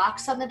there's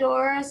locks on the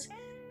doors.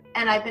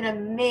 And I've been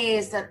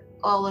amazed that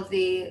all of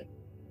the,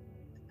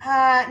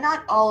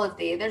 not all of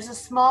the, there's a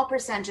small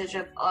percentage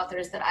of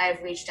authors that I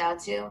have reached out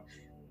to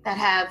that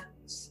have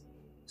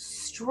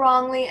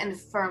strongly and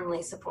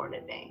firmly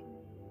supported me.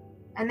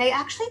 And they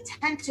actually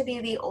tend to be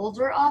the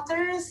older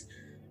authors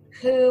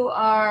who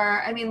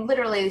are, I mean,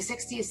 literally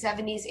 60s,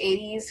 70s,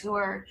 80s, who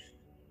are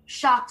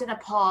shocked and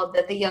appalled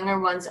that the younger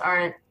ones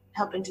aren't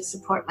helping to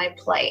support my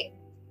plight.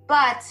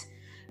 But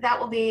that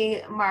will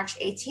be March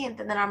 18th.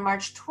 And then on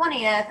March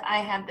 20th, I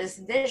have this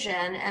vision.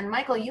 And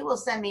Michael, you will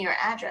send me your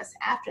address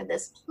after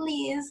this,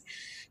 please.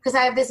 Because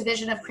I have this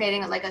vision of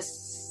creating like a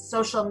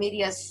social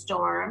media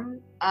storm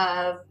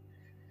of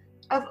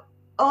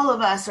all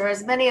of us, or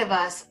as many of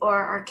us, or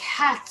our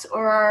cats,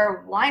 or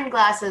our wine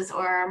glasses,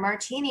 or our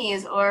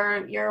martinis,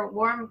 or your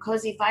warm,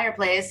 cozy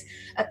fireplace,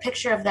 a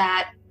picture of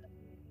that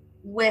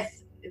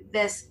with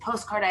this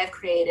postcard I've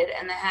created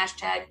and the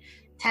hashtag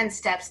 10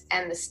 steps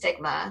and the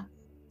stigma,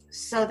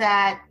 so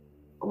that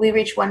we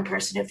reach one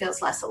person who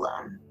feels less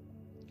alone.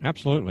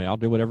 Absolutely. I'll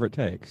do whatever it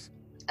takes.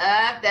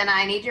 Then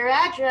I need your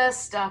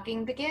address.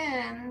 Stalking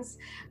begins.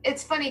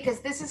 It's funny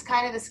because this is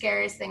kind of the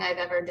scariest thing I've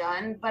ever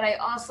done, but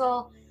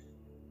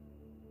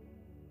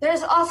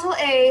there's also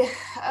a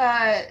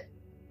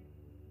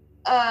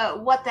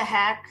what the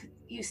heck.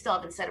 You still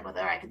haven't said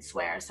whether I can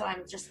swear, so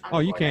I'm just. Oh,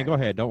 you can. Go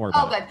ahead. Don't worry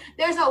about it.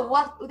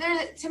 Oh,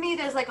 good. To me,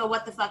 there's like a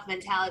what the fuck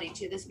mentality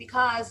to this,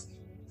 because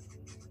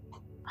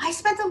I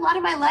spent a lot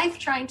of my life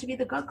trying to be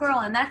the good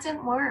girl, and that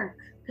didn't work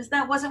because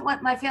that wasn't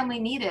what my family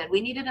needed.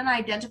 We needed an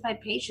identified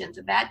patient,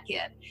 a bad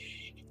kid.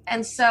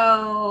 And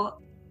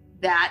so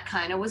that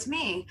kind of was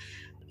me,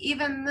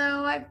 even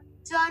though I've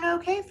done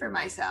okay for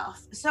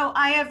myself. So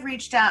I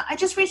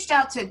just reached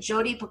out to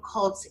Jodi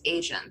Picoult's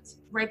agent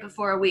right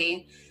before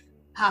we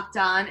hopped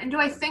on. And do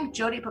I think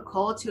Jodi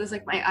Picoult, who is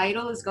like my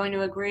idol, is going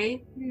to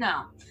agree?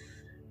 No.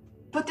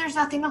 But there's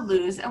nothing to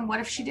lose. And what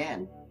if she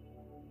did?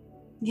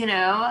 You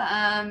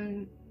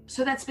know,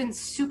 so that's been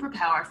super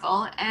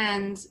powerful.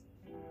 And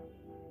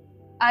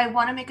I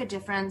want to make a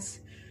difference.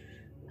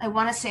 I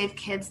want to save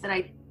kids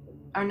that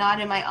are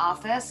not in my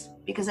office,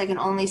 because I can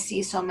only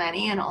see so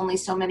many, and only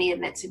so many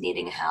admit to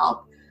needing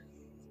help.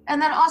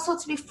 And then also,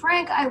 to be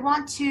frank, I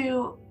want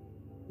to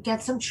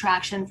get some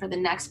traction for the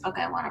next book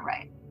I want to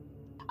write.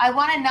 I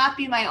want to not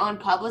be my own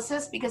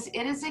publicist, because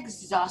it is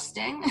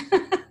exhausting.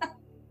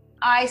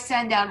 I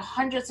send out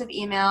hundreds of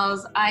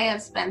emails. I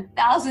have spent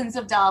thousands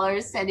of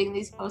dollars sending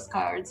these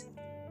postcards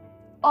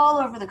all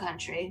over the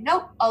country.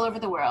 Nope, all over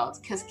the world.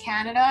 Because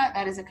Canada,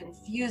 that is a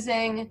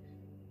confusing,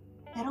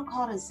 they don't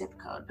call it a zip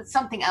code, but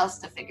something else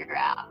to figure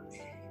out.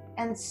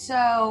 And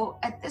so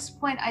at this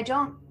point, I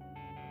don't,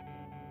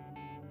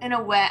 in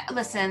a way,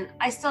 listen,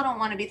 I still don't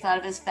want to be thought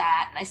of as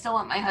fat. And I still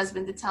want my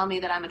husband to tell me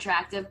that I'm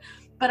attractive.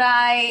 But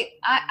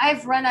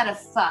I've run out of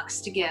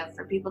fucks to give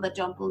for people that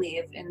don't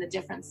believe in the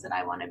difference that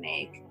I want to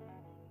make.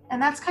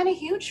 And that's kind of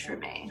huge for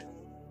me.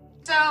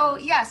 So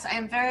yes, I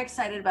am very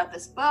excited about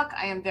this book.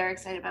 I am very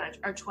excited about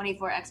our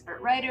 24 expert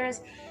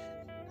writers.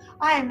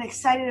 I am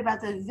excited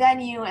about the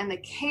venue and the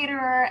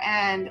caterer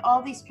and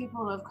all these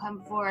people who have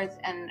come forth.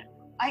 And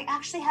I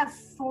actually have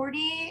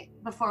 40,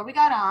 before we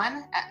got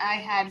on, I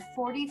had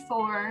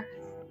 44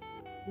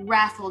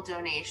 raffle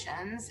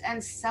donations.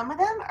 And some of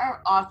them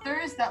are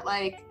authors that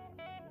like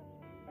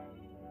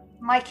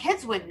my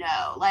kids would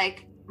know.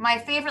 Like my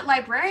favorite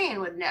librarian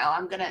would know.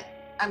 I'm gonna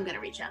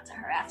reach out to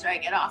her after I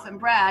get off and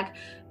brag.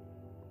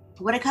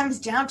 What it comes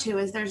down to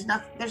is there's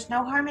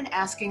no harm in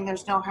asking,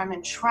 there's no harm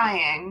in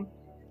trying.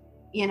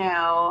 You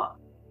know,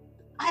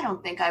 I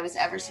don't think I was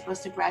ever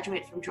supposed to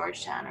graduate from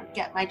Georgetown or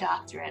get my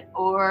doctorate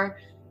or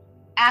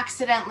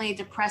accidentally,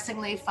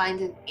 depressingly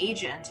find an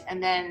agent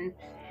and then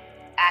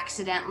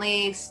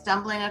accidentally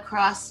stumbling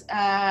across,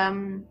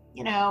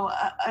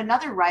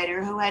 another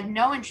writer who had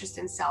no interest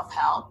in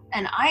self-help.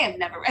 And I have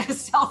never read a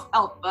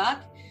self-help book.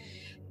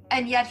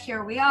 And yet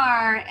here we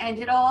are. And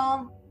it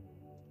all,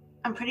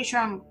 I'm pretty sure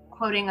I'm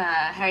quoting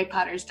Harry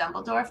Potter's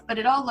Dumbledore, but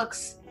it all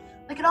looks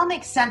like it all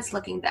makes sense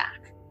looking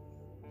back.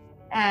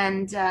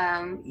 And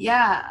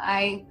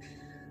I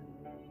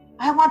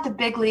want the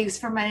big leagues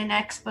for my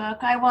next book.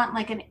 I want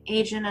like an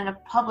agent and a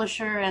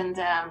publisher, and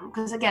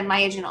because again, my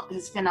agent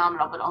is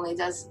phenomenal, but only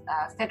does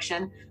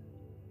fiction.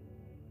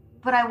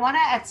 But I want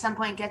to at some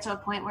point get to a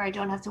point where I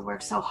don't have to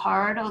work so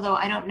hard, although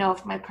I don't know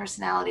if my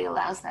personality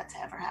allows that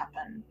to ever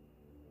happen.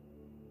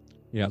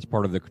 Yeah, it's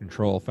part of the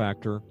control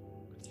factor.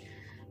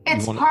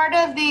 It's part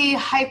of the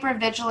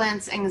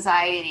hypervigilance,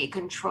 anxiety,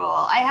 control.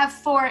 I have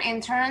 4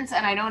 interns,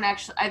 and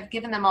I've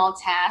given them all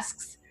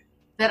tasks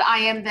that I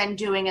am then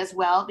doing as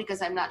well,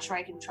 because I'm not sure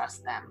I can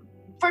trust them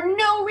for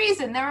no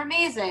reason. They're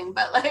amazing,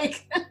 but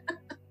like,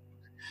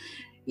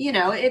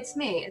 it's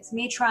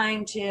me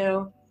trying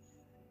to,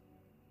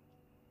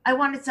 I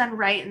want it done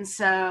right. And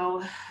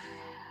so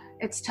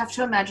it's tough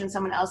to imagine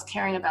someone else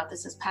caring about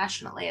this as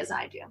passionately as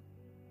I do.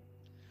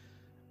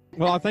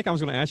 Well, I think I was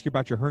going to ask you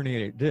about your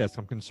herniated disc.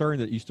 I'm concerned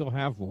that you still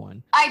have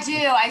one. I do.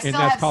 I still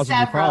have several.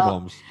 You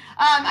problems.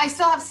 I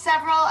still have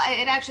several.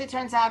 It actually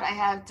turns out I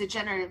have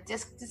degenerative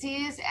disc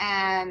disease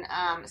and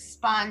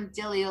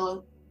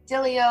spondylolisthesis.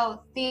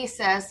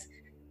 spondylolisthesis,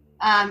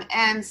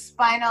 and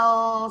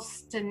spinal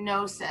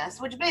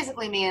stenosis, which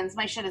basically means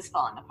my shit is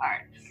falling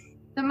apart.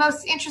 The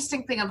most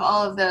interesting thing of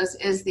all of those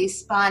is the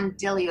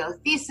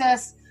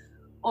spondylolisthesis,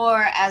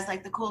 or as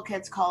like the cool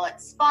kids call it,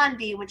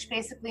 spondy, which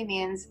basically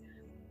means,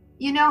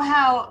 you know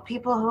how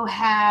people who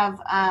have,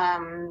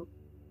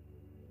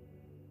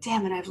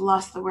 damn it, I've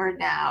lost the word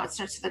now. It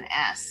starts with an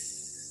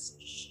S.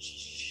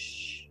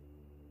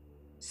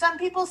 Some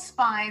people's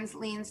spines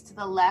leans to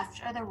the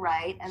left or the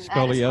right. And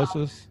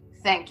scoliosis?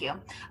 Thank you.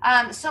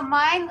 So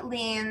mine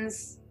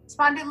leans,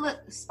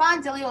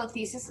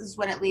 spondylolisthesis is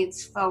when it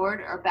leads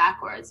forward or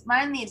backwards.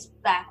 Mine leads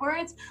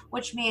backwards,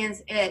 which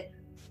means it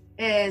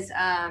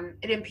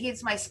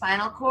impedes my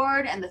spinal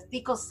cord and the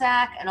thecal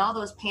sac and all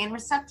those pain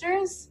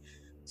receptors.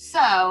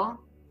 So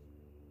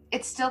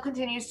it still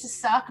continues to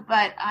suck,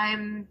 but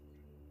I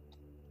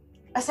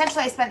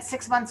spent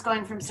 6 months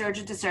going from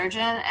surgeon to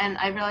surgeon, and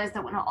I realized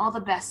that when all the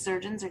best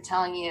surgeons are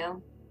telling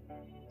you,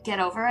 get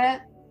over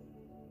it,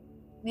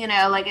 you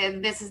know, like,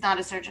 this is not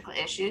a surgical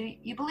issue,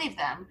 you believe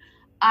them.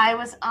 I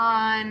was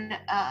on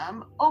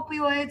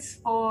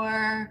opioids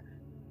for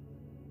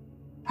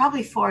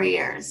probably 4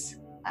 years.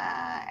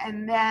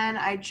 And then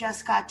I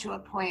just got to a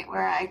point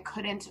where I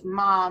couldn't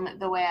mom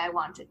the way I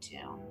wanted to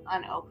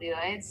on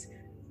opioids.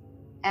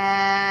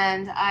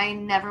 And I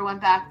never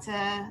went back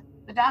to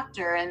the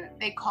doctor, and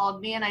they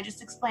called me, and I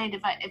just explained,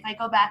 if I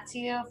go back to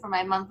you for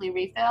my monthly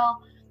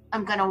refill,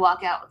 I'm going to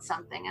walk out with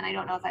something, and I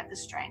don't know if I have the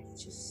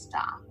strength to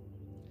stop.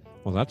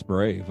 Well, that's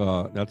brave.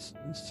 That's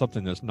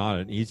something that's not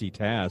an easy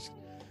task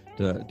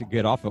to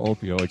get off of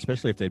opioids,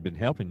 especially if they've been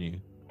helping you.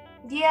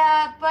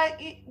 Yeah, but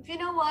you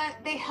know what?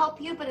 They help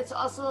you, but it's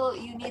also,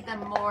 you need them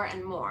more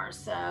and more.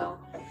 So,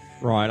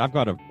 right. I've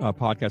got a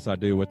podcast I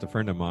do with a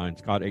friend of mine,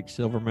 Scott H.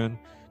 Silverman,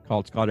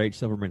 called Scott H.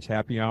 Silverman's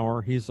Happy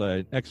Hour. He's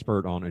an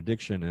expert on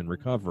addiction and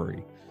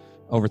recovery,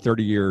 over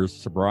 30 years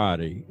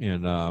sobriety.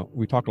 And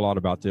we talk a lot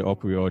about the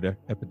opioid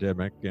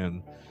epidemic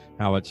and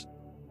how it's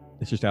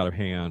just out of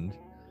hand.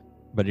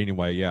 But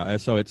anyway, yeah.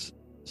 So that's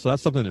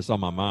something that's on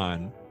my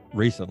mind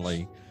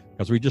recently,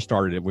 because we just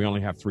started it. We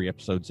only have 3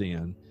 episodes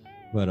in.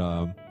 But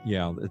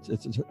yeah,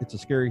 it's a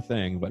scary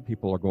thing what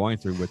people are going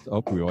through with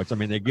opioids. I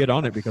mean, they get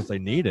on it because they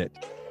need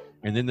it,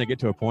 and then they get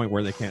to a point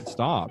where they can't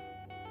stop.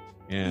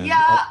 And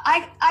yeah,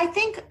 I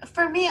think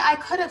for me, I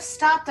could have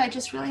stopped. I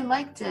just really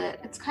liked it.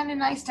 It's kind of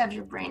nice to have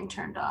your brain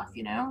turned off,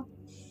 you know?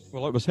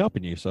 Well, it was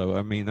helping you, so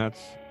I mean that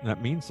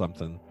means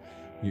something.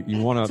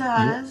 You want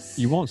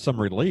you want some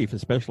relief,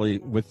 especially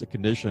with the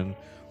condition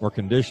or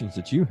conditions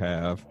that you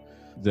have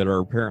that are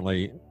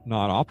apparently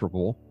not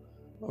operable.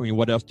 I mean,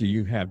 what else do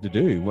you have to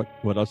do?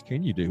 What else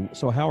can you do?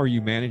 So how are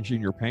you managing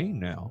your pain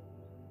now?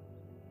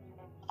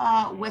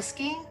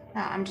 Whiskey?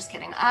 No, I'm just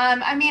kidding.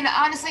 I mean,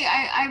 honestly,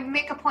 I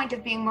make a point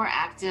of being more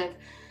active.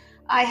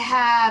 I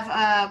have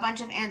a bunch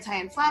of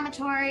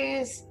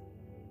anti-inflammatories.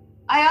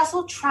 I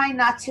also try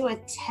not to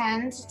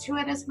attend to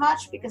it as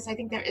much, because I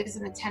think there is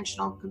an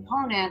attentional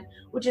component,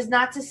 which is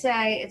not to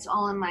say it's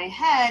all in my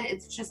head.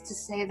 It's just to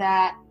say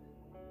that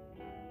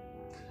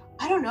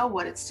I don't know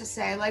what it's to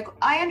say. Like,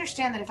 I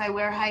understand that if I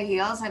wear high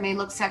heels, I may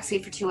look sexy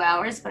for 2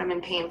 hours, but I'm in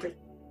pain for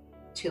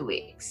 2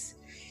 weeks,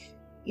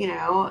 you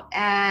know,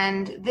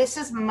 and this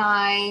is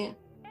my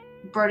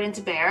burden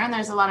to bear. And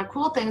there's a lot of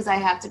cool things I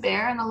have to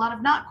bear and a lot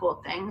of not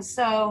cool things.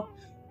 So,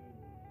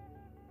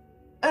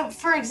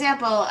 for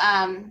example,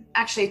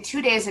 actually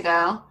 2 days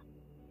ago,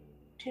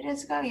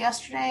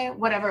 yesterday,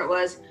 whatever it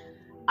was,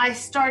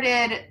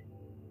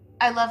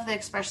 I love the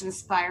expression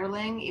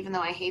spiraling, even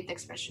though I hate the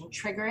expression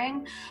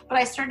triggering, but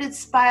I started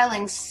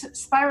spiraling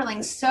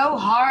so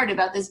hard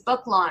about this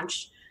book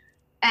launch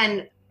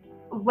and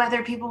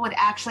whether people would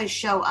actually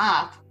show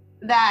up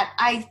that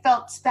I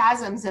felt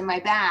spasms in my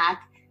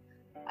back.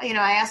 You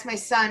know, I asked my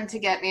son to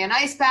get me an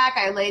ice pack.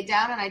 I laid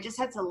down and I just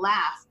had to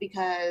laugh,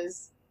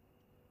 because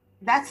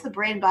that's the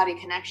brain-body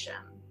connection,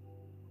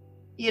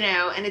 you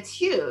know, and it's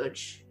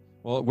huge.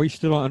 Well, we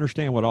still don't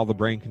understand what all the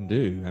brain can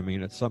do. I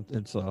mean, it's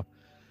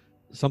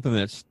something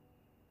that's,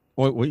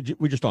 well, we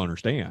just don't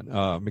understand,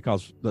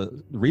 because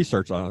the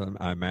research,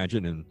 I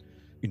imagine, and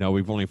you know,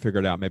 we've only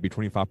figured out maybe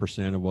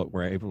 25% of what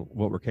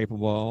we're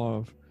capable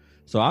of.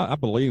 So I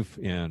believe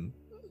in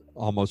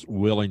almost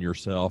willing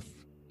yourself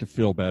to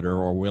feel better,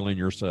 or willing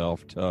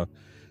yourself to,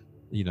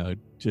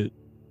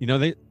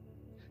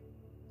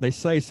 they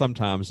say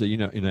sometimes that, you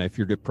know, if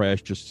you're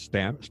depressed, just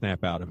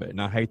snap out of it.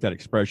 And I hate that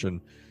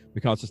expression,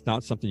 because it's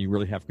not something you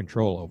really have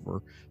control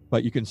over,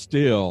 but you can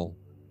still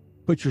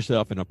put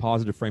yourself in a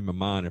positive frame of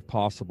mind if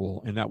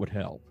possible, and that would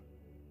help.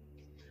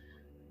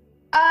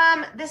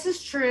 This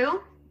is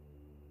true.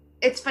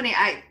 It's funny.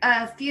 I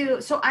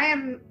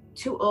am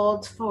too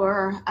old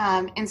for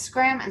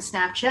Instagram and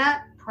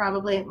Snapchat,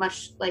 probably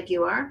much like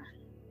you are.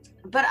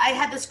 But I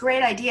had this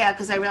great idea,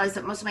 because I realized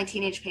that most of my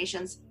teenage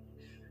patients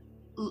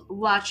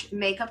watch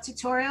makeup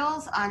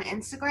tutorials on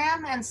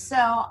Instagram. And so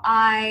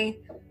I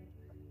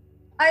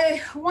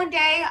one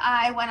day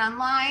I went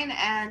online,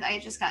 and I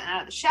had just gotten out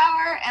of the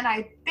shower, and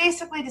I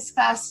basically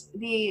discussed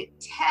the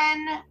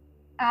 10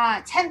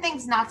 10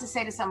 things not to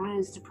say to someone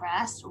who's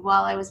depressed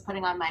while I was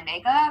putting on my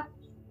makeup.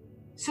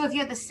 So if you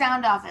had the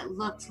sound off, it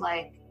looked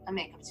like a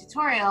makeup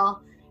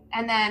tutorial.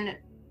 And then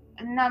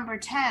number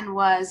 10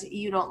 was,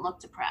 you don't look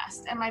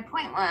depressed. And my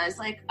point was,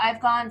 like,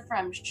 I've gone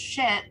from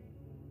shit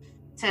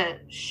to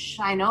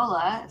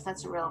shinola, if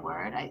that's a real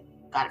word. I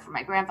got it from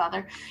my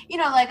grandfather. You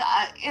know, like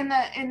in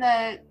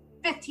the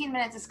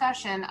 15-minute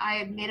discussion, I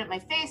had made up my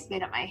face,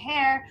 made up my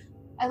hair.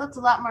 I looked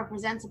a lot more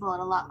presentable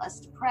and a lot less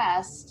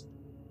depressed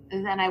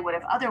than I would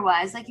have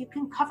otherwise. Like, you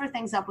can cover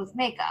things up with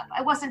makeup.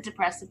 I wasn't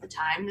depressed at the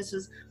time. This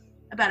was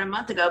about a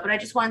month ago, but I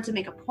just wanted to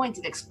make a point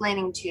of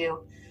explaining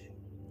to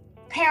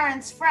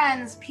parents,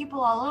 friends, people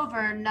all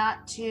over,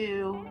 not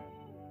to,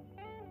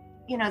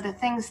 you know, the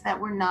things that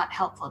were not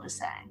helpful to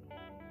say.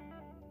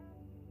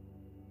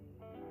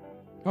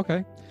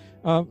 Okay.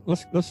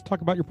 Let's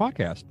talk about your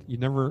podcast. You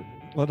never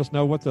let us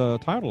know what the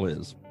title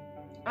is.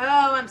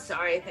 Oh, I'm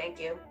sorry. Thank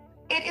you.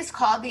 It is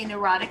called the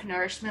Neurotic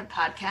Nourishment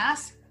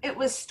Podcast. It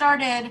was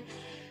started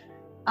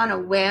on a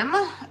whim.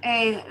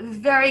 A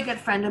very good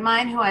friend of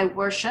mine who I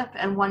worship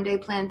and one day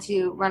plan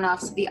to run off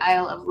to the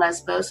Isle of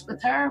Lesbos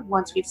with her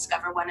once we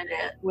discover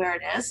where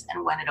it is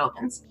and when it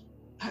opens.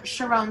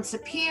 Sharon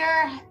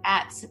Sapir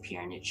at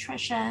Sapir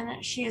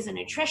Nutrition. She is a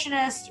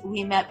nutritionist.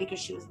 We met because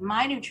she was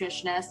my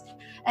nutritionist.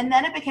 And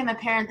then it became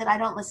apparent that I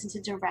don't listen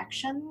to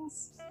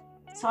directions.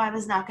 So I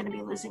was not going to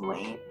be losing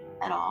weight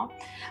at all.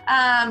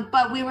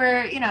 But we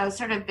were, you know,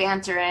 sort of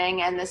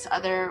bantering, and this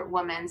other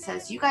woman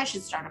says, you guys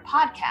should start a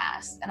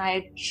podcast. And I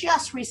had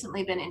just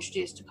recently been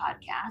introduced to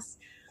podcasts.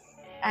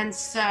 And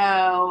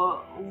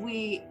so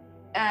we,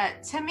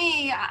 to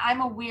me,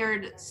 I'm a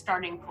weird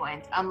starting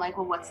point. I'm like,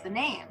 well, what's the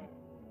name?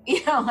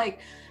 You know,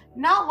 like,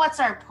 not what's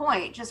our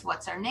point, just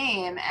what's our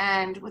name.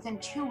 And within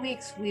 2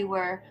 weeks, we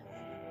were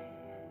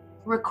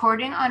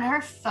recording on her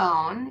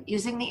phone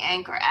using the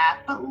Anchor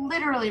app, but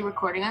literally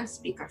recording on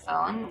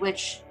speakerphone,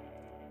 which,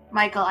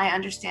 Michael, I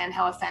understand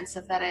how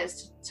offensive that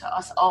is to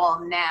us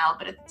all now,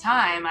 but at the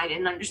time I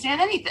didn't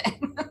understand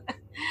anything.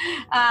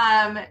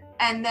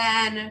 And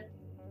then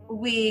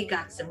we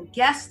got some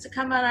guests to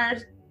come on our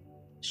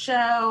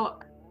show,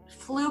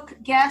 fluke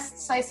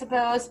guests, I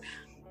suppose,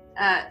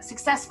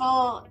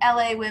 successful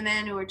LA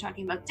women who were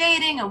talking about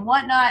dating and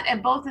whatnot.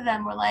 And both of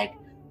them were like,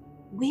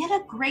 we had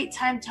a great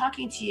time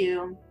talking to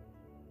you.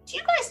 Do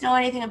you guys know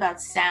anything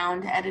about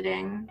sound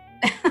editing?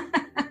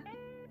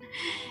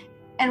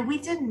 And we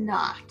did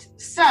not.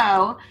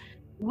 So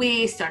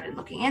we started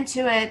looking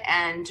into it,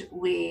 and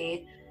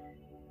we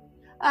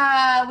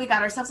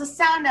got ourselves a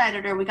sound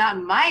editor. We got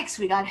mics.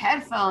 We got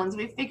headphones.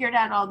 We figured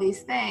out all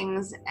these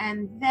things.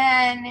 And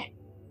then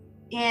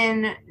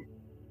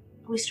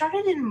we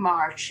started in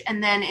March,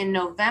 and then in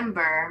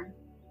November,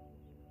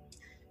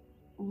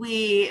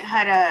 we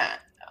had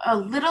a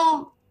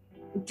little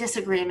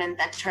disagreement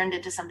that turned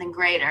into something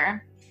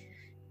greater.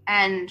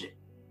 And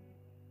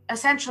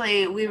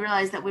essentially, we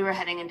realized that we were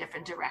heading in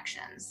different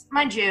directions.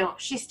 Mind you,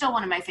 she's still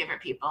one of my favorite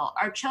people.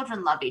 Our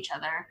children love each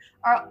other.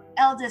 Our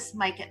eldest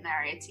might get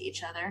married to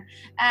each other.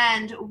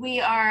 And we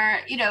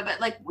are, you know,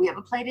 but like, we have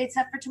a play date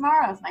set for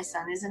tomorrow if my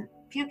son isn't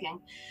puking.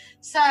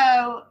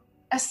 So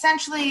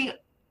essentially,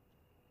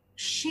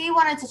 she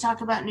wanted to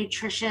talk about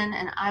nutrition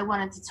and I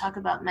wanted to talk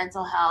about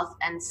mental health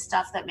and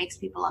stuff that makes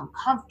people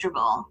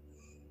uncomfortable.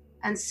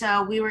 And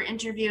so we were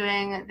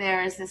interviewing,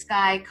 there's this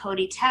guy,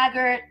 Cody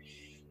Taggart.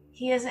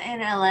 He is in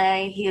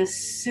LA. He is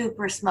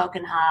super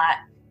smoking hot.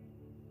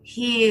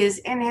 He is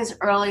in his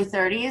early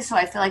 30s, so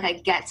I feel like I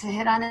get to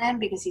hit on him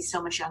because he's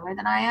so much younger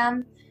than I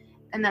am.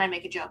 And then I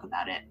make a joke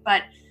about it.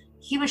 But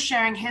he was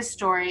sharing his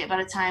story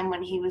about a time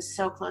when he was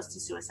so close to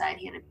suicide,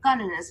 he had a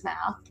gun in his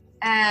mouth.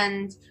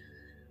 And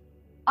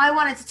I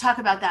wanted to talk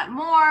about that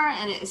more,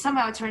 and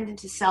somehow it turned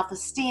into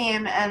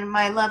self-esteem. And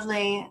my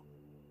lovely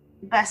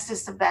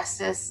bestest of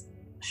bestest,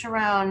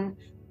 Sharon,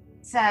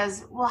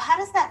 says, well, how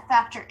does that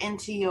factor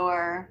into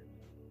your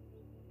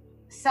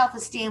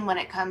self-esteem when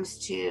it comes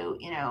to,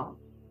 you know,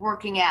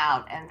 working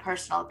out and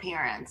personal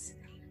appearance?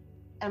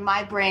 And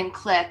my brain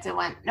clicked and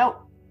went,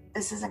 nope,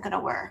 this isn't going to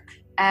work.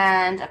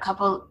 And a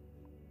couple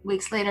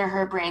weeks later,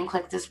 her brain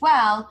clicked as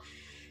well.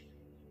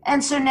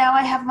 And so now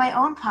I have my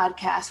own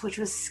podcast, which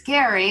was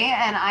scary.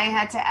 And I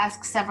had to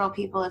ask several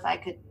people if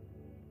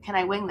can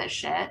I wing this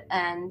shit?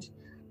 And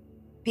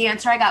the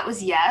answer I got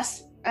was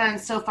yes. And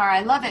so far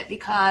I love it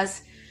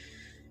because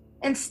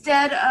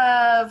instead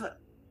of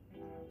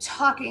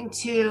talking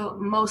to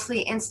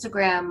mostly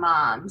Instagram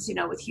moms, you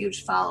know, with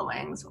huge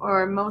followings,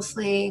 or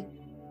mostly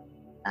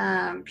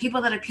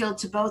people that appeal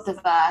to both of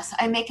us,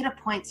 I make it a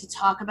point to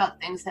talk about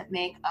things that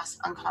make us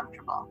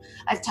uncomfortable.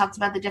 I've talked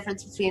about the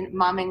difference between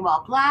momming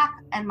while Black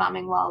and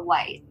momming while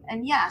white.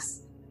 And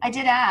yes, I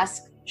did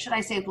ask, should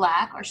I say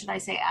Black or should I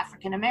say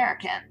African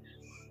American?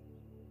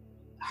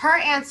 Her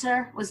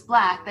answer was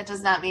Black. That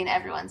does not mean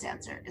everyone's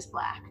answer is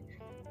Black.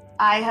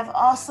 I have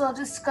also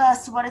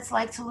discussed what it's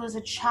like to lose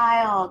a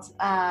child.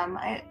 I'm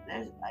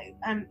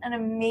an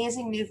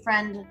amazing new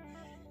friend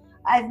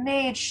I've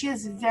made. She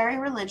is very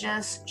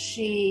religious.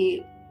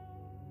 She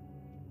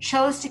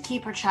chose to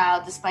keep her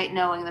child despite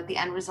knowing that the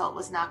end result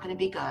was not going to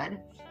be good.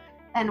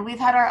 And we've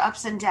had our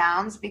ups and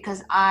downs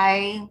because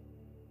her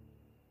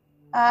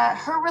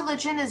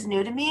religion is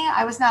new to me.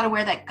 I was not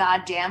aware that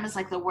goddamn is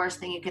like the worst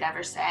thing you could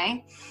ever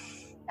say.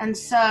 And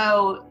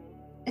so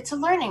it's a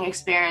learning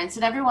experience.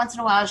 And every once in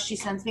a while she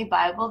sends me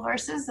Bible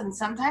verses, and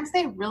sometimes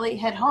they really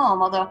hit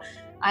home, although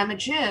I'm a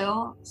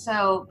Jew.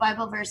 So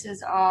Bible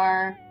verses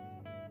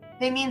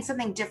they mean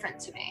something different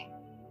to me.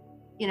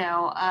 You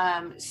know,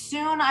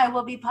 soon I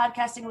will be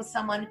podcasting with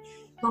someone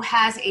who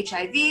has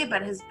HIV,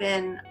 but has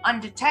been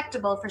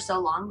undetectable for so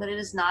long that it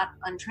is not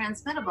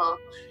untransmittable.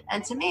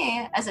 And to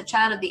me, as a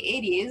child of the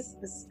 80s,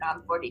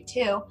 I'm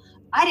 42,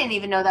 I didn't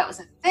even know that was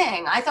a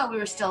thing. I thought we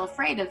were still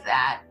afraid of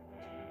that.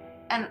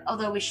 And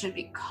although we should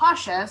be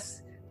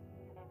cautious,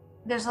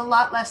 there's a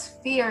lot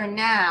less fear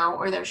now,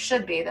 or there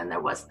should be, than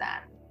there was then.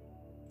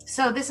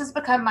 So this has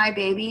become my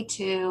baby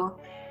to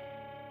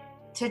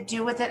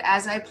do with it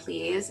as I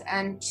please,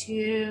 and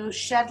to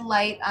shed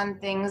light on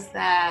things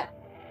that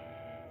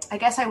I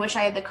guess I wish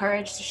I had the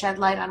courage to shed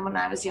light on when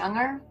I was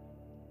younger.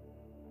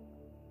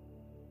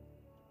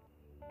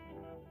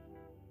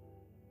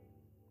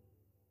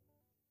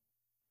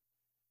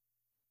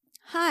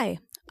 Hi,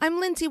 I'm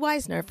Lindsay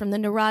Weisner from the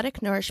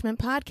Neurotic Nourishment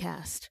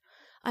Podcast.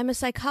 I'm a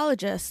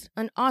psychologist,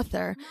 an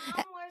author.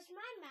 Mom, where's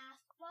my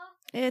math book?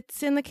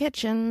 It's in the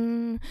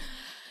kitchen.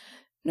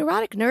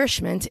 Neurotic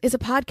Nourishment is a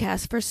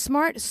podcast for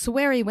smart,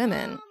 sweary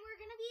women. Mom, we're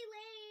gonna be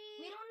late.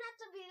 We don't have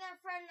to be there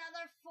for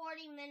another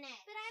 40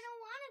 minutes. But I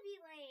don't want to be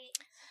late.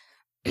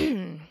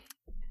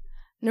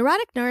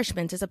 Neurotic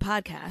Nourishment is a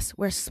podcast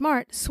where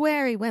smart,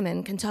 sweary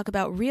women can talk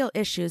about real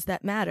issues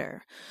that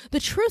matter. The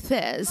truth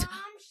is...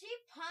 Mom, she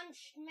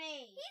punched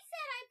me. He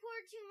said I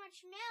poured too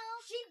much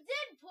milk. She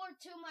did pour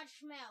too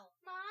much milk.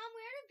 Mom,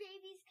 where do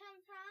babies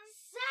come from?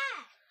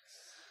 Sex.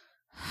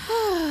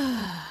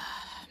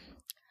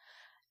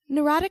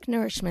 Neurotic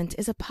Nourishment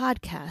is a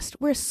podcast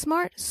where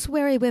smart,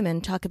 sweary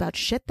women talk about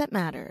shit that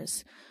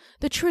matters.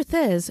 The truth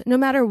is, no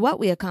matter what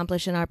we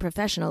accomplish in our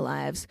professional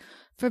lives,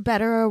 for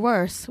better or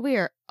worse, we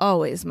are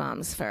always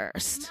moms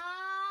first.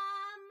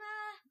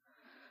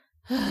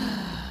 Mom!